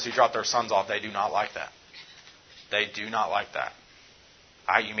mamas who drop their sons off, they do not like that. They do not like that.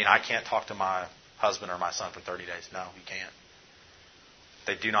 You mean I can't talk to my husband or my son for 30 days? No, you can't.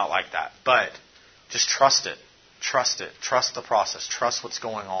 They do not like that. But just trust it. Trust it. Trust the process. Trust what's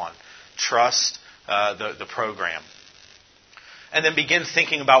going on. Trust the program. And then begin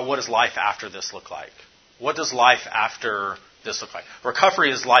thinking about what does life after this look like? What does life after this look like?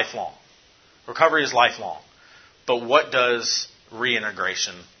 Recovery is lifelong. Recovery is lifelong. But what does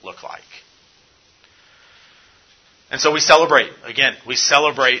reintegration look like? And so we celebrate, again, we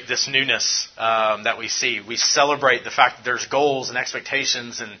celebrate this newness that we see. We celebrate the fact that there's goals and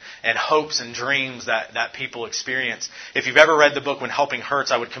expectations and hopes and dreams that people experience. If you've ever read the book When Helping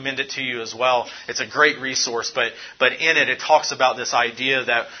Hurts, I would commend it to you as well. It's a great resource, but in it talks about this idea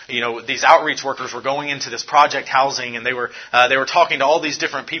that, these outreach workers were going into this project housing and they were talking to all these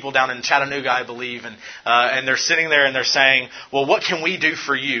different people down in Chattanooga, I believe, and they're sitting there and they're saying, well, what can we do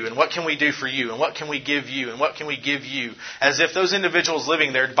for you? And what can we do for you? And what can we give you? And what can we give you? As if those individuals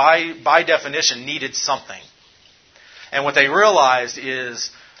living there, by definition, needed something. And what they realized is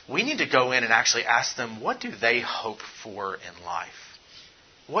we need to go in and actually ask them, what do they hope for in life?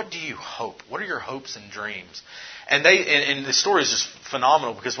 What do you hope? What are your hopes and dreams? And the story is just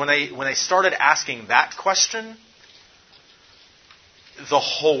phenomenal because when they started asking that question, the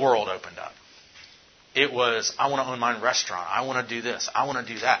whole world opened up. It was, I want to own my own restaurant. I want to do this. I want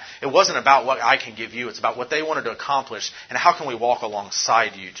to do that. It wasn't about what I can give you. It's about what they wanted to accomplish and how can we walk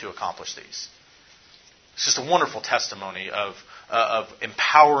alongside you to accomplish these. It's just a wonderful testimony of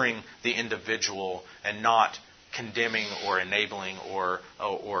empowering the individual and not condemning or enabling or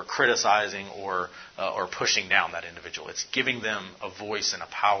criticizing or pushing down that individual. It's giving them a voice and a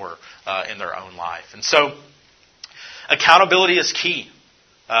power in their own life. And so accountability is key.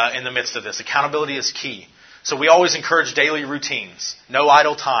 In the midst of this. Accountability is key. So we always encourage daily routines. No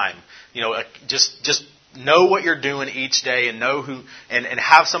idle time. Just know what you're doing each day and know who, and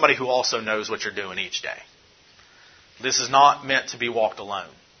have somebody who also knows what you're doing each day. This is not meant to be walked alone.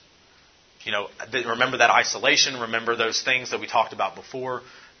 Remember that isolation. Remember those things that we talked about before.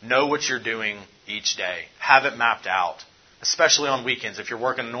 Know what you're doing each day. Have it mapped out, especially on weekends. If you're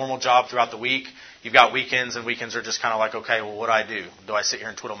working a normal job throughout the week, you've got weekends, and weekends are just kind of like, okay, well, what do I do? Do I sit here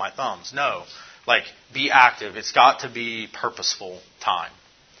and twiddle my thumbs? No. Be active. It's got to be purposeful time.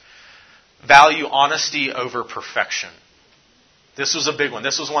 Value honesty over perfection. This was a big one.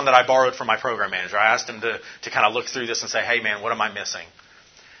 This was one that I borrowed from my program manager. I asked him to kind of look through this and say, hey, man, what am I missing?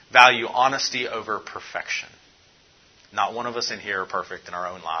 Value honesty over perfection. Not one of us in here are perfect in our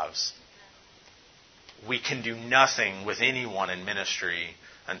own lives. We can do nothing with anyone in ministry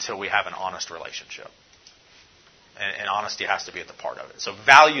until we have an honest relationship. And honesty has to be at the part of it. So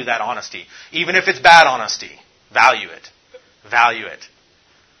value that honesty. Even if it's bad honesty, value it. Value it.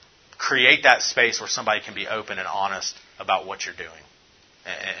 Create that space where somebody can be open and honest about what you're doing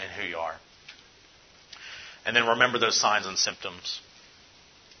and who you are. And then remember those signs and symptoms.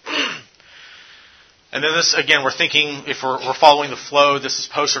 And then this, again, we're thinking, if we're following the flow, this is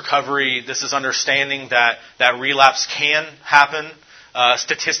post-recovery. This is understanding that relapse can happen.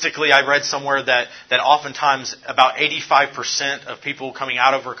 Statistically, I read somewhere that oftentimes about 85% of people coming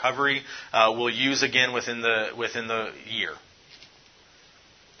out of recovery will use again within the year.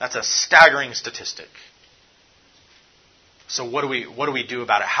 That's a staggering statistic. So what do we do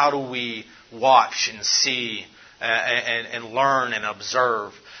about it? How do we watch and see and learn and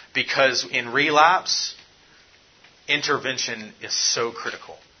observe? Because in relapse, intervention is so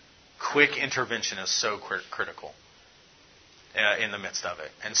critical. Quick intervention is so critical in the midst of it.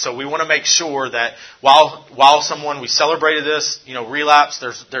 And so we want to make sure that while we celebrated this, relapse,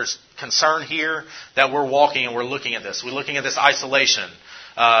 there's concern here that we're walking and we're looking at this. We're looking at this isolation.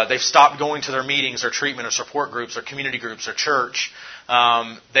 They've stopped going to their meetings or treatment or support groups or community groups or church.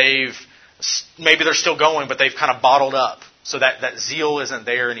 Maybe they're still going, but they've kind of bottled up. So that zeal isn't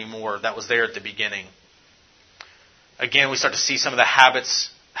there anymore that was there at the beginning. Again, we start to see some of the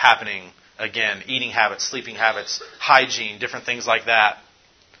habits happening again. Eating habits, sleeping habits, hygiene, different things like that.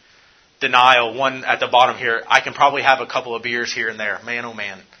 Denial, one at the bottom here. I can probably have a couple of beers here and there. Man, oh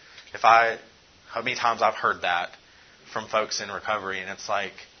man. How many times I've heard that from folks in recovery, and it's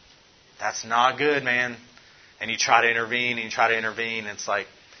like, that's not good, man. And you try to intervene, and it's like,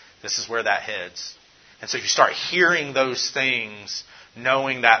 this is where that heads. And so if you start hearing those things,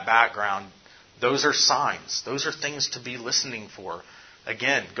 knowing that background, those are signs. Those are things to be listening for.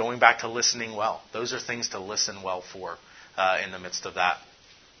 Again, going back to listening well. Those are things to listen well for in the midst of that.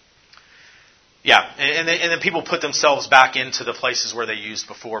 Yeah, and then people put themselves back into the places where they used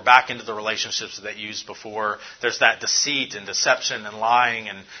before, back into the relationships that they used before. There's that deceit and deception and lying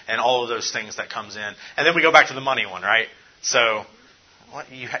and all of those things that comes in. And then we go back to the money one, right? So, what,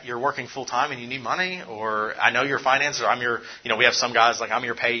 you're working full time and you need money? Or I know your finances, or we have some guys like, I'm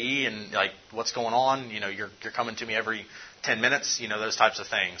your payee, and like, what's going on? You're coming to me every 10 minutes, those types of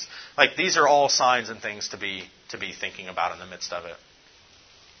things. Like, these are all signs and things to be thinking about in the midst of it.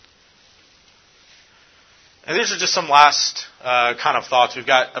 And these are just some last kind of thoughts. We've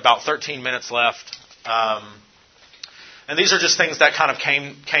got about 13 minutes left. And these are just things that kind of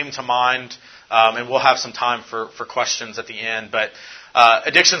came to mind. And we'll have some time for questions at the end. But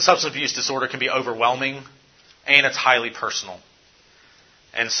addiction and substance abuse disorder can be overwhelming, and it's highly personal.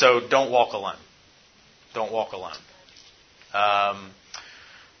 And so don't walk alone. Don't walk alone.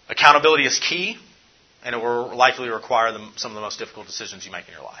 Accountability is key, and it will likely require some of the most difficult decisions you make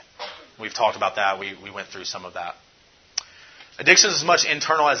in your life. We've talked about that. We went through some of that. Addiction is as much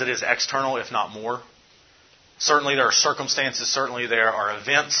internal as it is external, if not more. Certainly there are circumstances. Certainly there are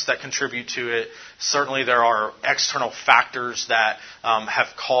events that contribute to it. Certainly there are external factors that have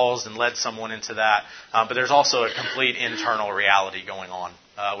caused and led someone into that. But there's also a complete internal reality going on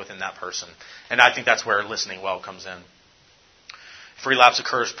within that person. And I think that's where listening well comes in. If relapse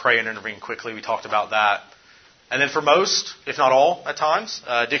occurs, pray and intervene quickly. We talked about that. And then for most, if not all at times,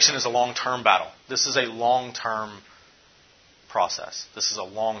 addiction is a long-term battle. This is a long-term process. This is a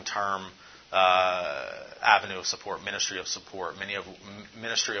long-term avenue of support, ministry of support,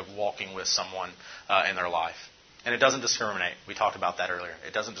 ministry of walking with someone in their life. And it doesn't discriminate. We talked about that earlier.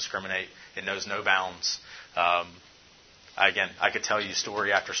 It doesn't discriminate. It knows no bounds. Again, I could tell you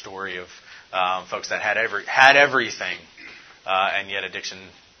story after story of folks that had everything, and yet addiction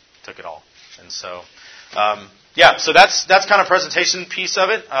took it all. And so... so that's kind of presentation piece of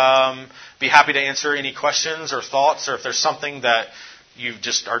it. Be happy to answer any questions or thoughts, or if there's something that you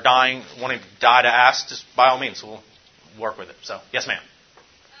just are wanting to ask, just by all means, we'll work with it. So, yes, ma'am.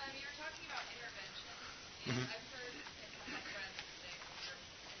 You were talking about intervention. Mm-hmm. I've heard from my friends say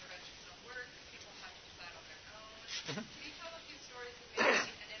interventions don't work. People have to decide on their own. Mm-hmm. Can you tell a few stories of maybe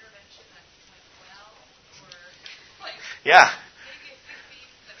an intervention that went well, or like maybe a few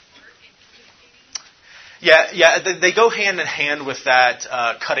things that work in communicating? Yeah, they go hand in hand with that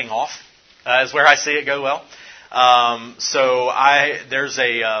cutting off, is where I see it go well.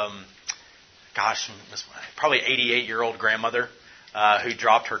 There's probably 88-year-old grandmother who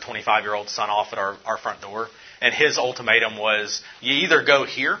dropped her 25-year-old son off at our front door, and his ultimatum was, you either go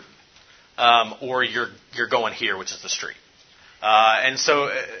here or you're going here, which is the street. I'm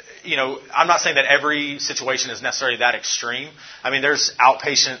not saying that every situation is necessarily that extreme. I mean, there's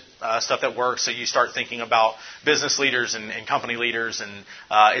outpatient stuff that works, so you start thinking about business leaders and company leaders, and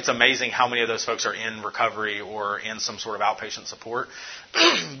it's amazing how many of those folks are in recovery or in some sort of outpatient support.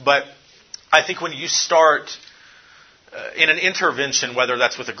 But I think when you start in an intervention, whether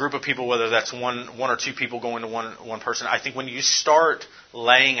that's with a group of people, whether that's one or two people going to one person, I think when you start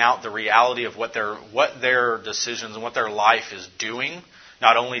laying out the reality of what their decisions and what their life is doing,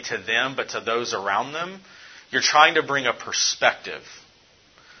 not only to them but to those around them, you're trying to bring a perspective.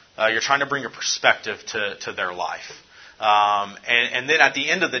 You're trying to bring a perspective to their life. And then at the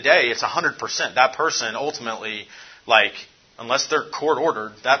end of the day, it's 100%. That person ultimately, unless they're court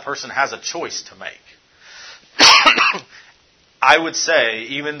ordered, that person has a choice to make. I would say,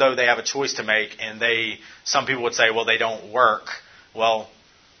 even though they have a choice to make, and some people would say, well, they don't work. Well,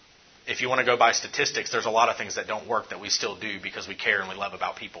 if you want to go by statistics, there's a lot of things that don't work that we still do because we care and we love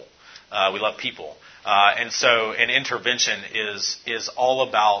about people. We love people. And so an intervention is all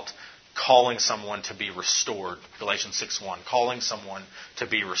about calling someone to be restored, Galatians 6:1, calling someone to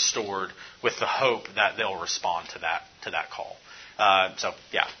be restored with the hope that they'll respond to that call. I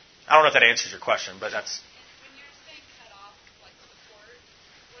don't know if that answers your question, but that's...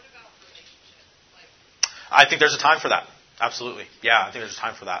 I think there's a time for that. Absolutely. Yeah, I think there's a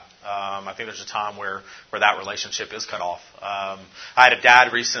time for that. I think there's a time where that relationship is cut off. I had a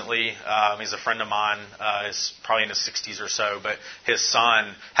dad recently. He's a friend of mine. He's probably in his 60s or so, but his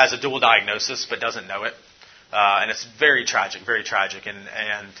son has a dual diagnosis but doesn't know it. And it's very tragic, very tragic. And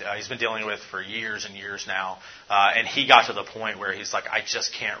he's been dealing with it for years and years now. And he got to the point where he's like, I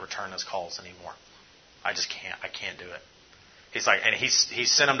just can't return his calls anymore. I just can't. I can't do it. He's like, and he's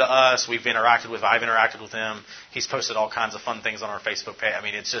sent them to us. I've interacted with him. He's posted all kinds of fun things on our Facebook page. I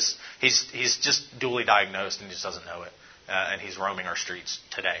mean, it's just he's just dually diagnosed and he just doesn't know it. And he's roaming our streets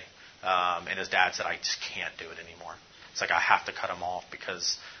today. And his dad said, I just can't do it anymore. It's like I have to cut him off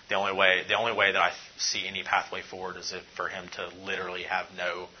because the only way that I see any pathway forward is for him to literally have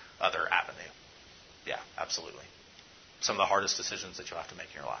no other avenue. Yeah, absolutely. Some of the hardest decisions that you'll have to make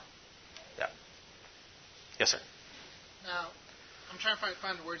in your life. Yeah. Yes, sir. Now, I'm trying to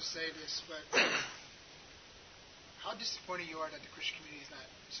find the words to say this, but how disappointed you are that the Christian community is not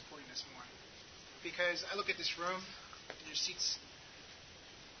supporting this more. Because I look at this room, and your seats,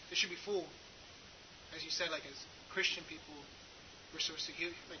 they should be full. As you said, as Christian people, we're supposed to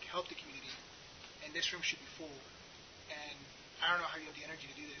help the community, and this room should be full. And I don't know how you have the energy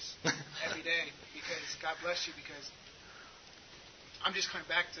to do this every day, because God bless you, because I'm just coming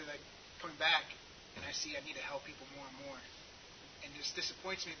back, and I see I need to help people more and more. And this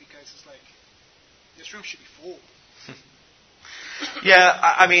disappoints me because it's like, this room should be full. Yeah,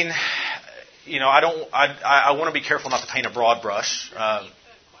 I mean, I want to be careful not to paint a broad brush.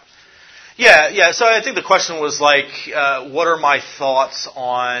 Yeah. So I think the question was what are my thoughts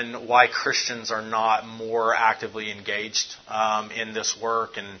on why Christians are not more actively engaged in this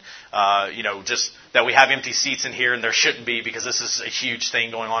work, and just that we have empty seats in here, and there shouldn't be, because this is a huge thing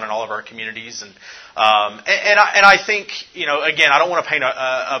going on in all of our communities, and I think again, I don't want to paint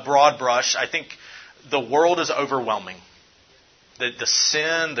a broad brush. I think the world is overwhelming. The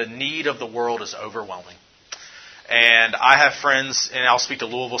sin, the need of the world is overwhelming. And I have friends, and I'll speak to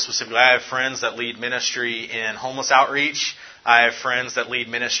Louisville specifically, I have friends that lead ministry in homeless outreach. I have friends that lead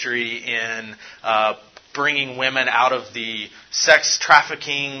ministry in bringing women out of the sex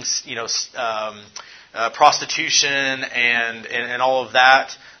trafficking, prostitution, and all of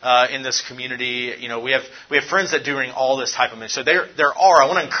that in this community. We have friends that are doing all this type of ministry. So I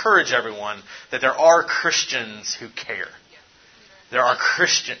want to encourage everyone that there are Christians who care. There are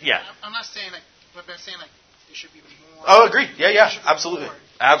Christians. Yeah. I'm not saying but I'm saying there should be more. Oh, agreed. Yeah, absolutely,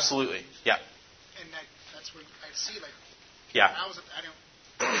 absolutely. Yeah. And that's what I see. Yeah.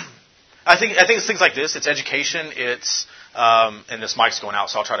 I think it's things like this. It's education. It's and this mic's going out,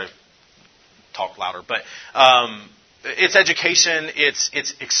 so I'll try to talk louder. But it's education. It's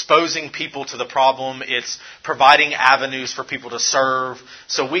exposing people to the problem. It's providing avenues for people to serve.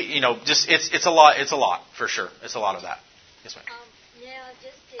 So it's a lot. It's a lot for sure. It's a lot of that. Yes, ma'am.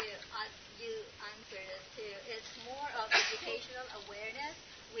 Just to you answer this too, it's more of educational awareness.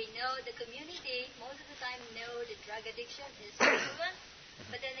 We know the community most of the time know the drug addiction is prevalent,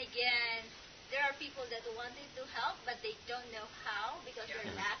 but then again, there are people that wanted to help, but they don't know how because their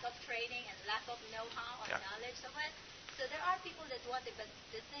lack of training and lack of know-how or knowledge of it. So there are people that want it, but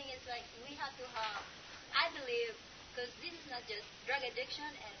the thing is like we have to have, I believe, because this is not just drug addiction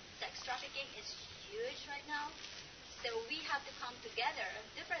and sex trafficking is huge right now. So we have to come together,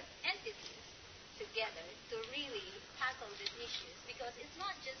 different entities together to really tackle these issues because it's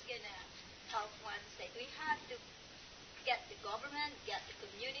not just going to help one state. We have to get the government, get the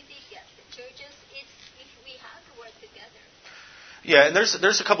community, get the churches. We have to work together. Yeah, and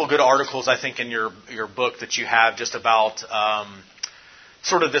there's a couple good articles I think in your book that you have just about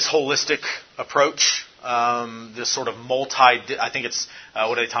sort of this holistic approach, this sort of I think it's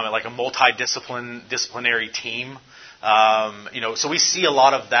what are they talking about, like a multidisciplinary team. So we see a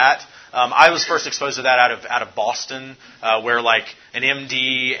lot of that. I was first exposed to that out of Boston, where like an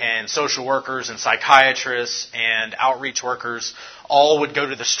MD and social workers and psychiatrists and outreach workers all would go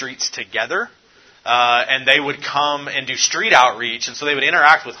to the streets together, and they would come and do street outreach, and so they would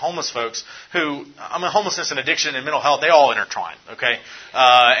interact with homeless folks who, homelessness and addiction and mental health, they all intertwine, okay?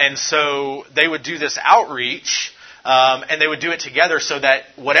 And so they would do this outreach, and they would do it together so that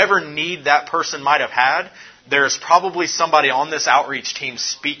whatever need that person might have had, there's probably somebody on this outreach team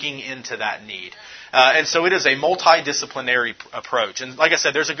speaking into that need. And so it is a multidisciplinary approach. And like I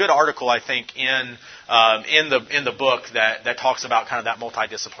said, there's a good article, I think, in the book that talks about kind of that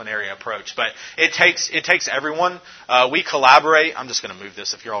multidisciplinary approach. But it takes everyone. We collaborate. I'm just going to move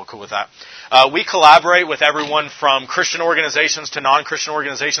this if you're all cool with that. We collaborate with everyone from Christian organizations to non-Christian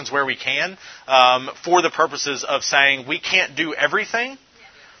organizations where we can, for the purposes of saying we can't do everything,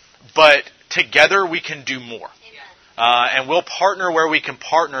 but together we can do more. And we'll partner where we can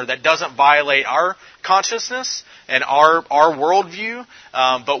partner that doesn't violate our consciousness and our worldview,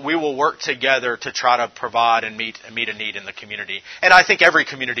 but we will work together to try to provide and meet a need in the community. And I think every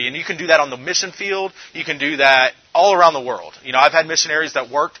community, and you can do that on the mission field, you can do that all around the world. I've had missionaries that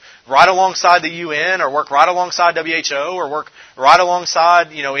worked right alongside the UN or work right alongside WHO or work right alongside,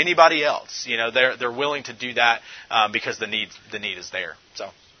 anybody else. They're willing to do that because the need is there. So,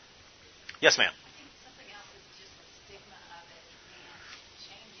 yes, ma'am.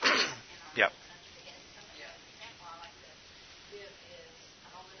 Yep. Example I like to give is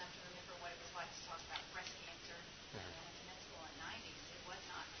I'm old enough to remember what it was like to talk about breast cancer. When I went to med school in the 90s, it was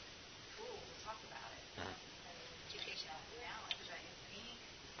not cool to talk about it. Educational reality, but it's being,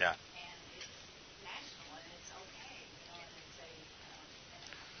 and it's national, and it's okay, and it's a, and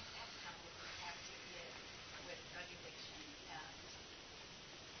I think that's kind of what we have to get with drug addiction.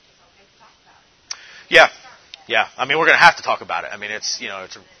 It's okay to talk about it. Yeah. We're going to have to talk about it.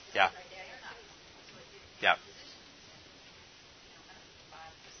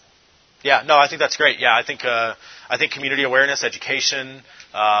 Yeah, no, I think that's great. Yeah, I think community awareness, education,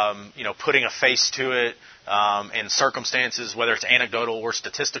 putting a face to it, and circumstances, whether it's anecdotal or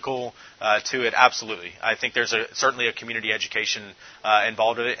statistical, to it, absolutely. I think there's certainly a community education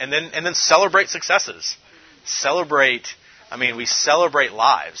involved in it, and then celebrate successes. We celebrate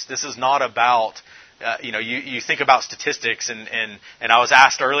lives. This is not about. You think about statistics, and I was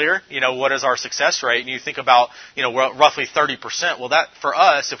asked earlier, what is our success rate? And you think about, roughly 30%. Well, that for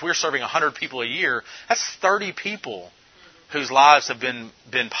us, if we're serving 100 people a year, that's 30 people whose lives have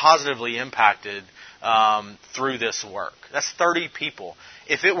been positively impacted through this work. That's 30 people.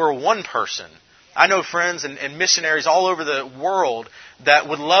 If it were one person, I know friends and missionaries all over the world that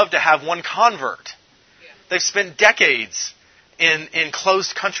would love to have one convert. They've spent decades in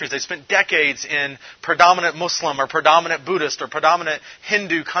closed countries. They spent decades in predominant Muslim or predominant Buddhist or predominant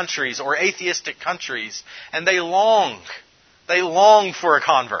Hindu countries or atheistic countries, and they long for a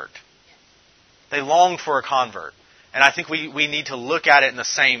convert. They long for a convert. And I think we need to look at it in the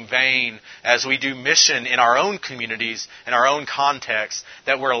same vein as we do mission in our own communities, in our own context,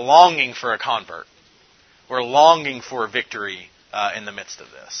 that we're longing for a convert. We're longing for a victory in the midst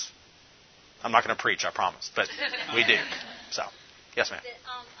of this. I'm not going to preach, I promise, but we do. So, yes, ma'am.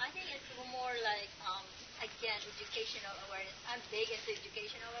 I think it's more like, again, educational awareness. I'm big into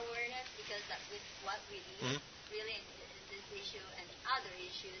educational awareness because that's what we need, really, in this issue and other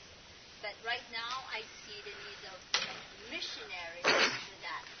issues. But right now, I see the need of missionaries to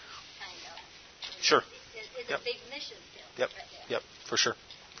that kind of. Sure. It's a big mission field. Yep. Right there. Yep. For sure.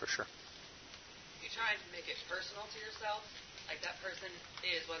 You you try and make it personal to yourself, like that person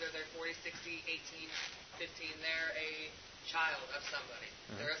is, whether they're 40, 60, 18, 15, they're a child of somebody.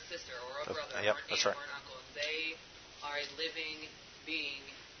 Mm-hmm. They're a sister or a brother or an aunt or an uncle. And they are a living being.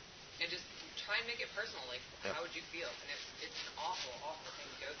 And just try and make it personal. Like, how would you feel? And it's an awful, awful thing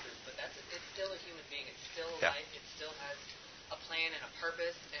to go through. But it's still a human being. It's still life. It still has a plan and a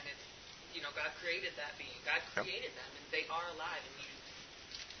purpose. And it's, God created that being. God created them. And they are alive. And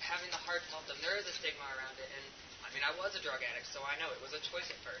having the heart to help them, there is a stigma around it. And, I was a drug addict, so I know it was a choice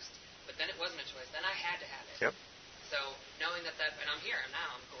at first. But then it wasn't a choice. Then I had to have it. Yep. So knowing that, and I'm here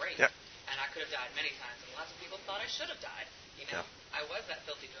now, I'm great. Yep. And I could have died many times. And lots of people thought I should have died. I was that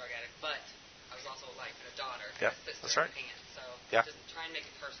filthy drug addict, but I was also a wife and a daughter and a sister and an aunt. So just try and make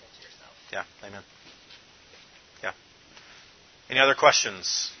it personal to yourself. Yeah, amen. Yeah. Any other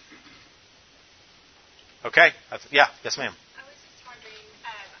questions? Okay. Yes, ma'am. I was just wondering,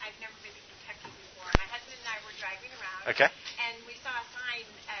 I've never been to Kentucky before. My husband and I were driving around. Okay. And we saw a sign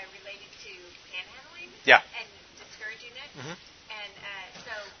related to panhandling. Yeah. And discouraging it. Mm-hmm. And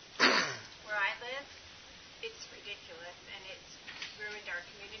so where I live, it's ridiculous, and it's ruined our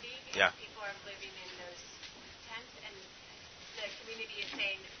community because people are living in those tents, and the community is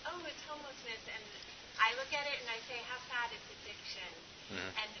saying, oh, it's homelessness, and I look at it and I say, how sad, it's addiction.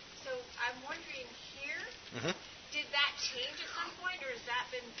 Mm-hmm. And so I'm wondering here, did that change at some point, or has that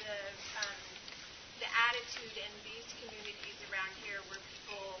been the attitude in these communities around here where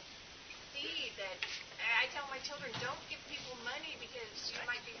people see that? I tell my children, don't give people money because you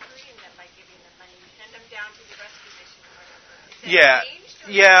might be hurting them by giving them money. Send them down to the rescue mission or whatever.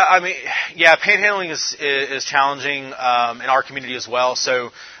 Panhandling is challenging in our community as well.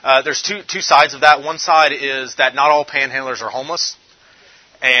 So there's two sides of that. One side is that not all panhandlers are homeless,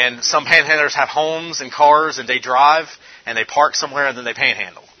 and some panhandlers have homes and cars, and they drive and they park somewhere and then they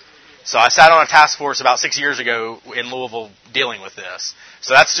panhandle. So I sat on a task force about 6 years ago in Louisville dealing with this.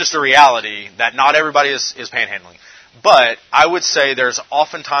 So that's just a reality that not everybody is panhandling. But I would say there's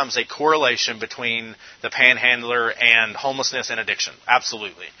oftentimes a correlation between the panhandler and homelessness and addiction.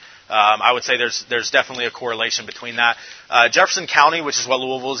 Absolutely. I would say there's definitely a correlation between that. Jefferson County, which is what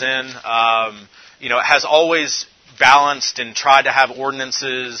Louisville's in, has always balanced and tried to have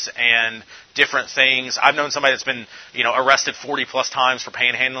ordinances and different things. I've known somebody that's been, arrested 40 plus times for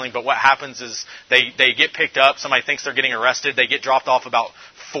panhandling, but what happens is they get picked up, somebody thinks they're getting arrested, they get dropped off about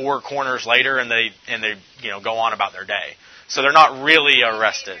 4 corners later, and they go on about their day. So they're not really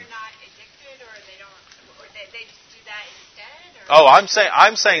arrested. They're not addicted, or they just do that instead? Oh,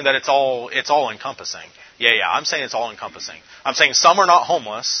 I'm saying that it's all encompassing. Yeah, I'm saying it's all encompassing. I'm saying some are not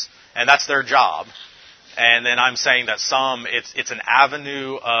homeless, and that's their job. And then I'm saying that some, it's an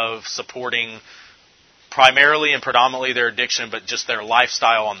avenue of supporting primarily and predominantly their addiction, but just their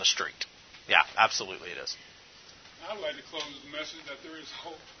lifestyle on the street. Yeah, absolutely it is. I'd like to close with a message that there is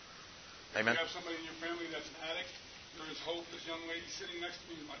hope. Amen. If you have somebody in your family that's an addict, there is hope. This young lady sitting next to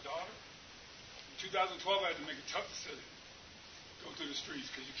me is my daughter. In 2012, I had to make a tough decision. Go through the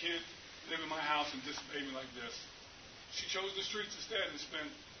streets, because you can't live in my house and disobey me like this. She chose the streets instead and spent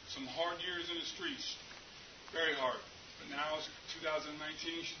some hard years in the streets. Very hard. But now it's 2019.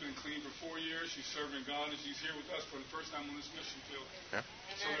 She's been clean for 4 years. She's serving God, and she's here with us for the first time on this mission field. Yeah.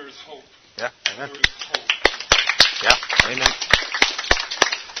 So there is hope. Yeah, amen. There is hope. Yeah, amen.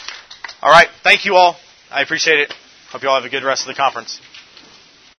 All right. Thank you all. I appreciate it. Hope you all have a good rest of the conference.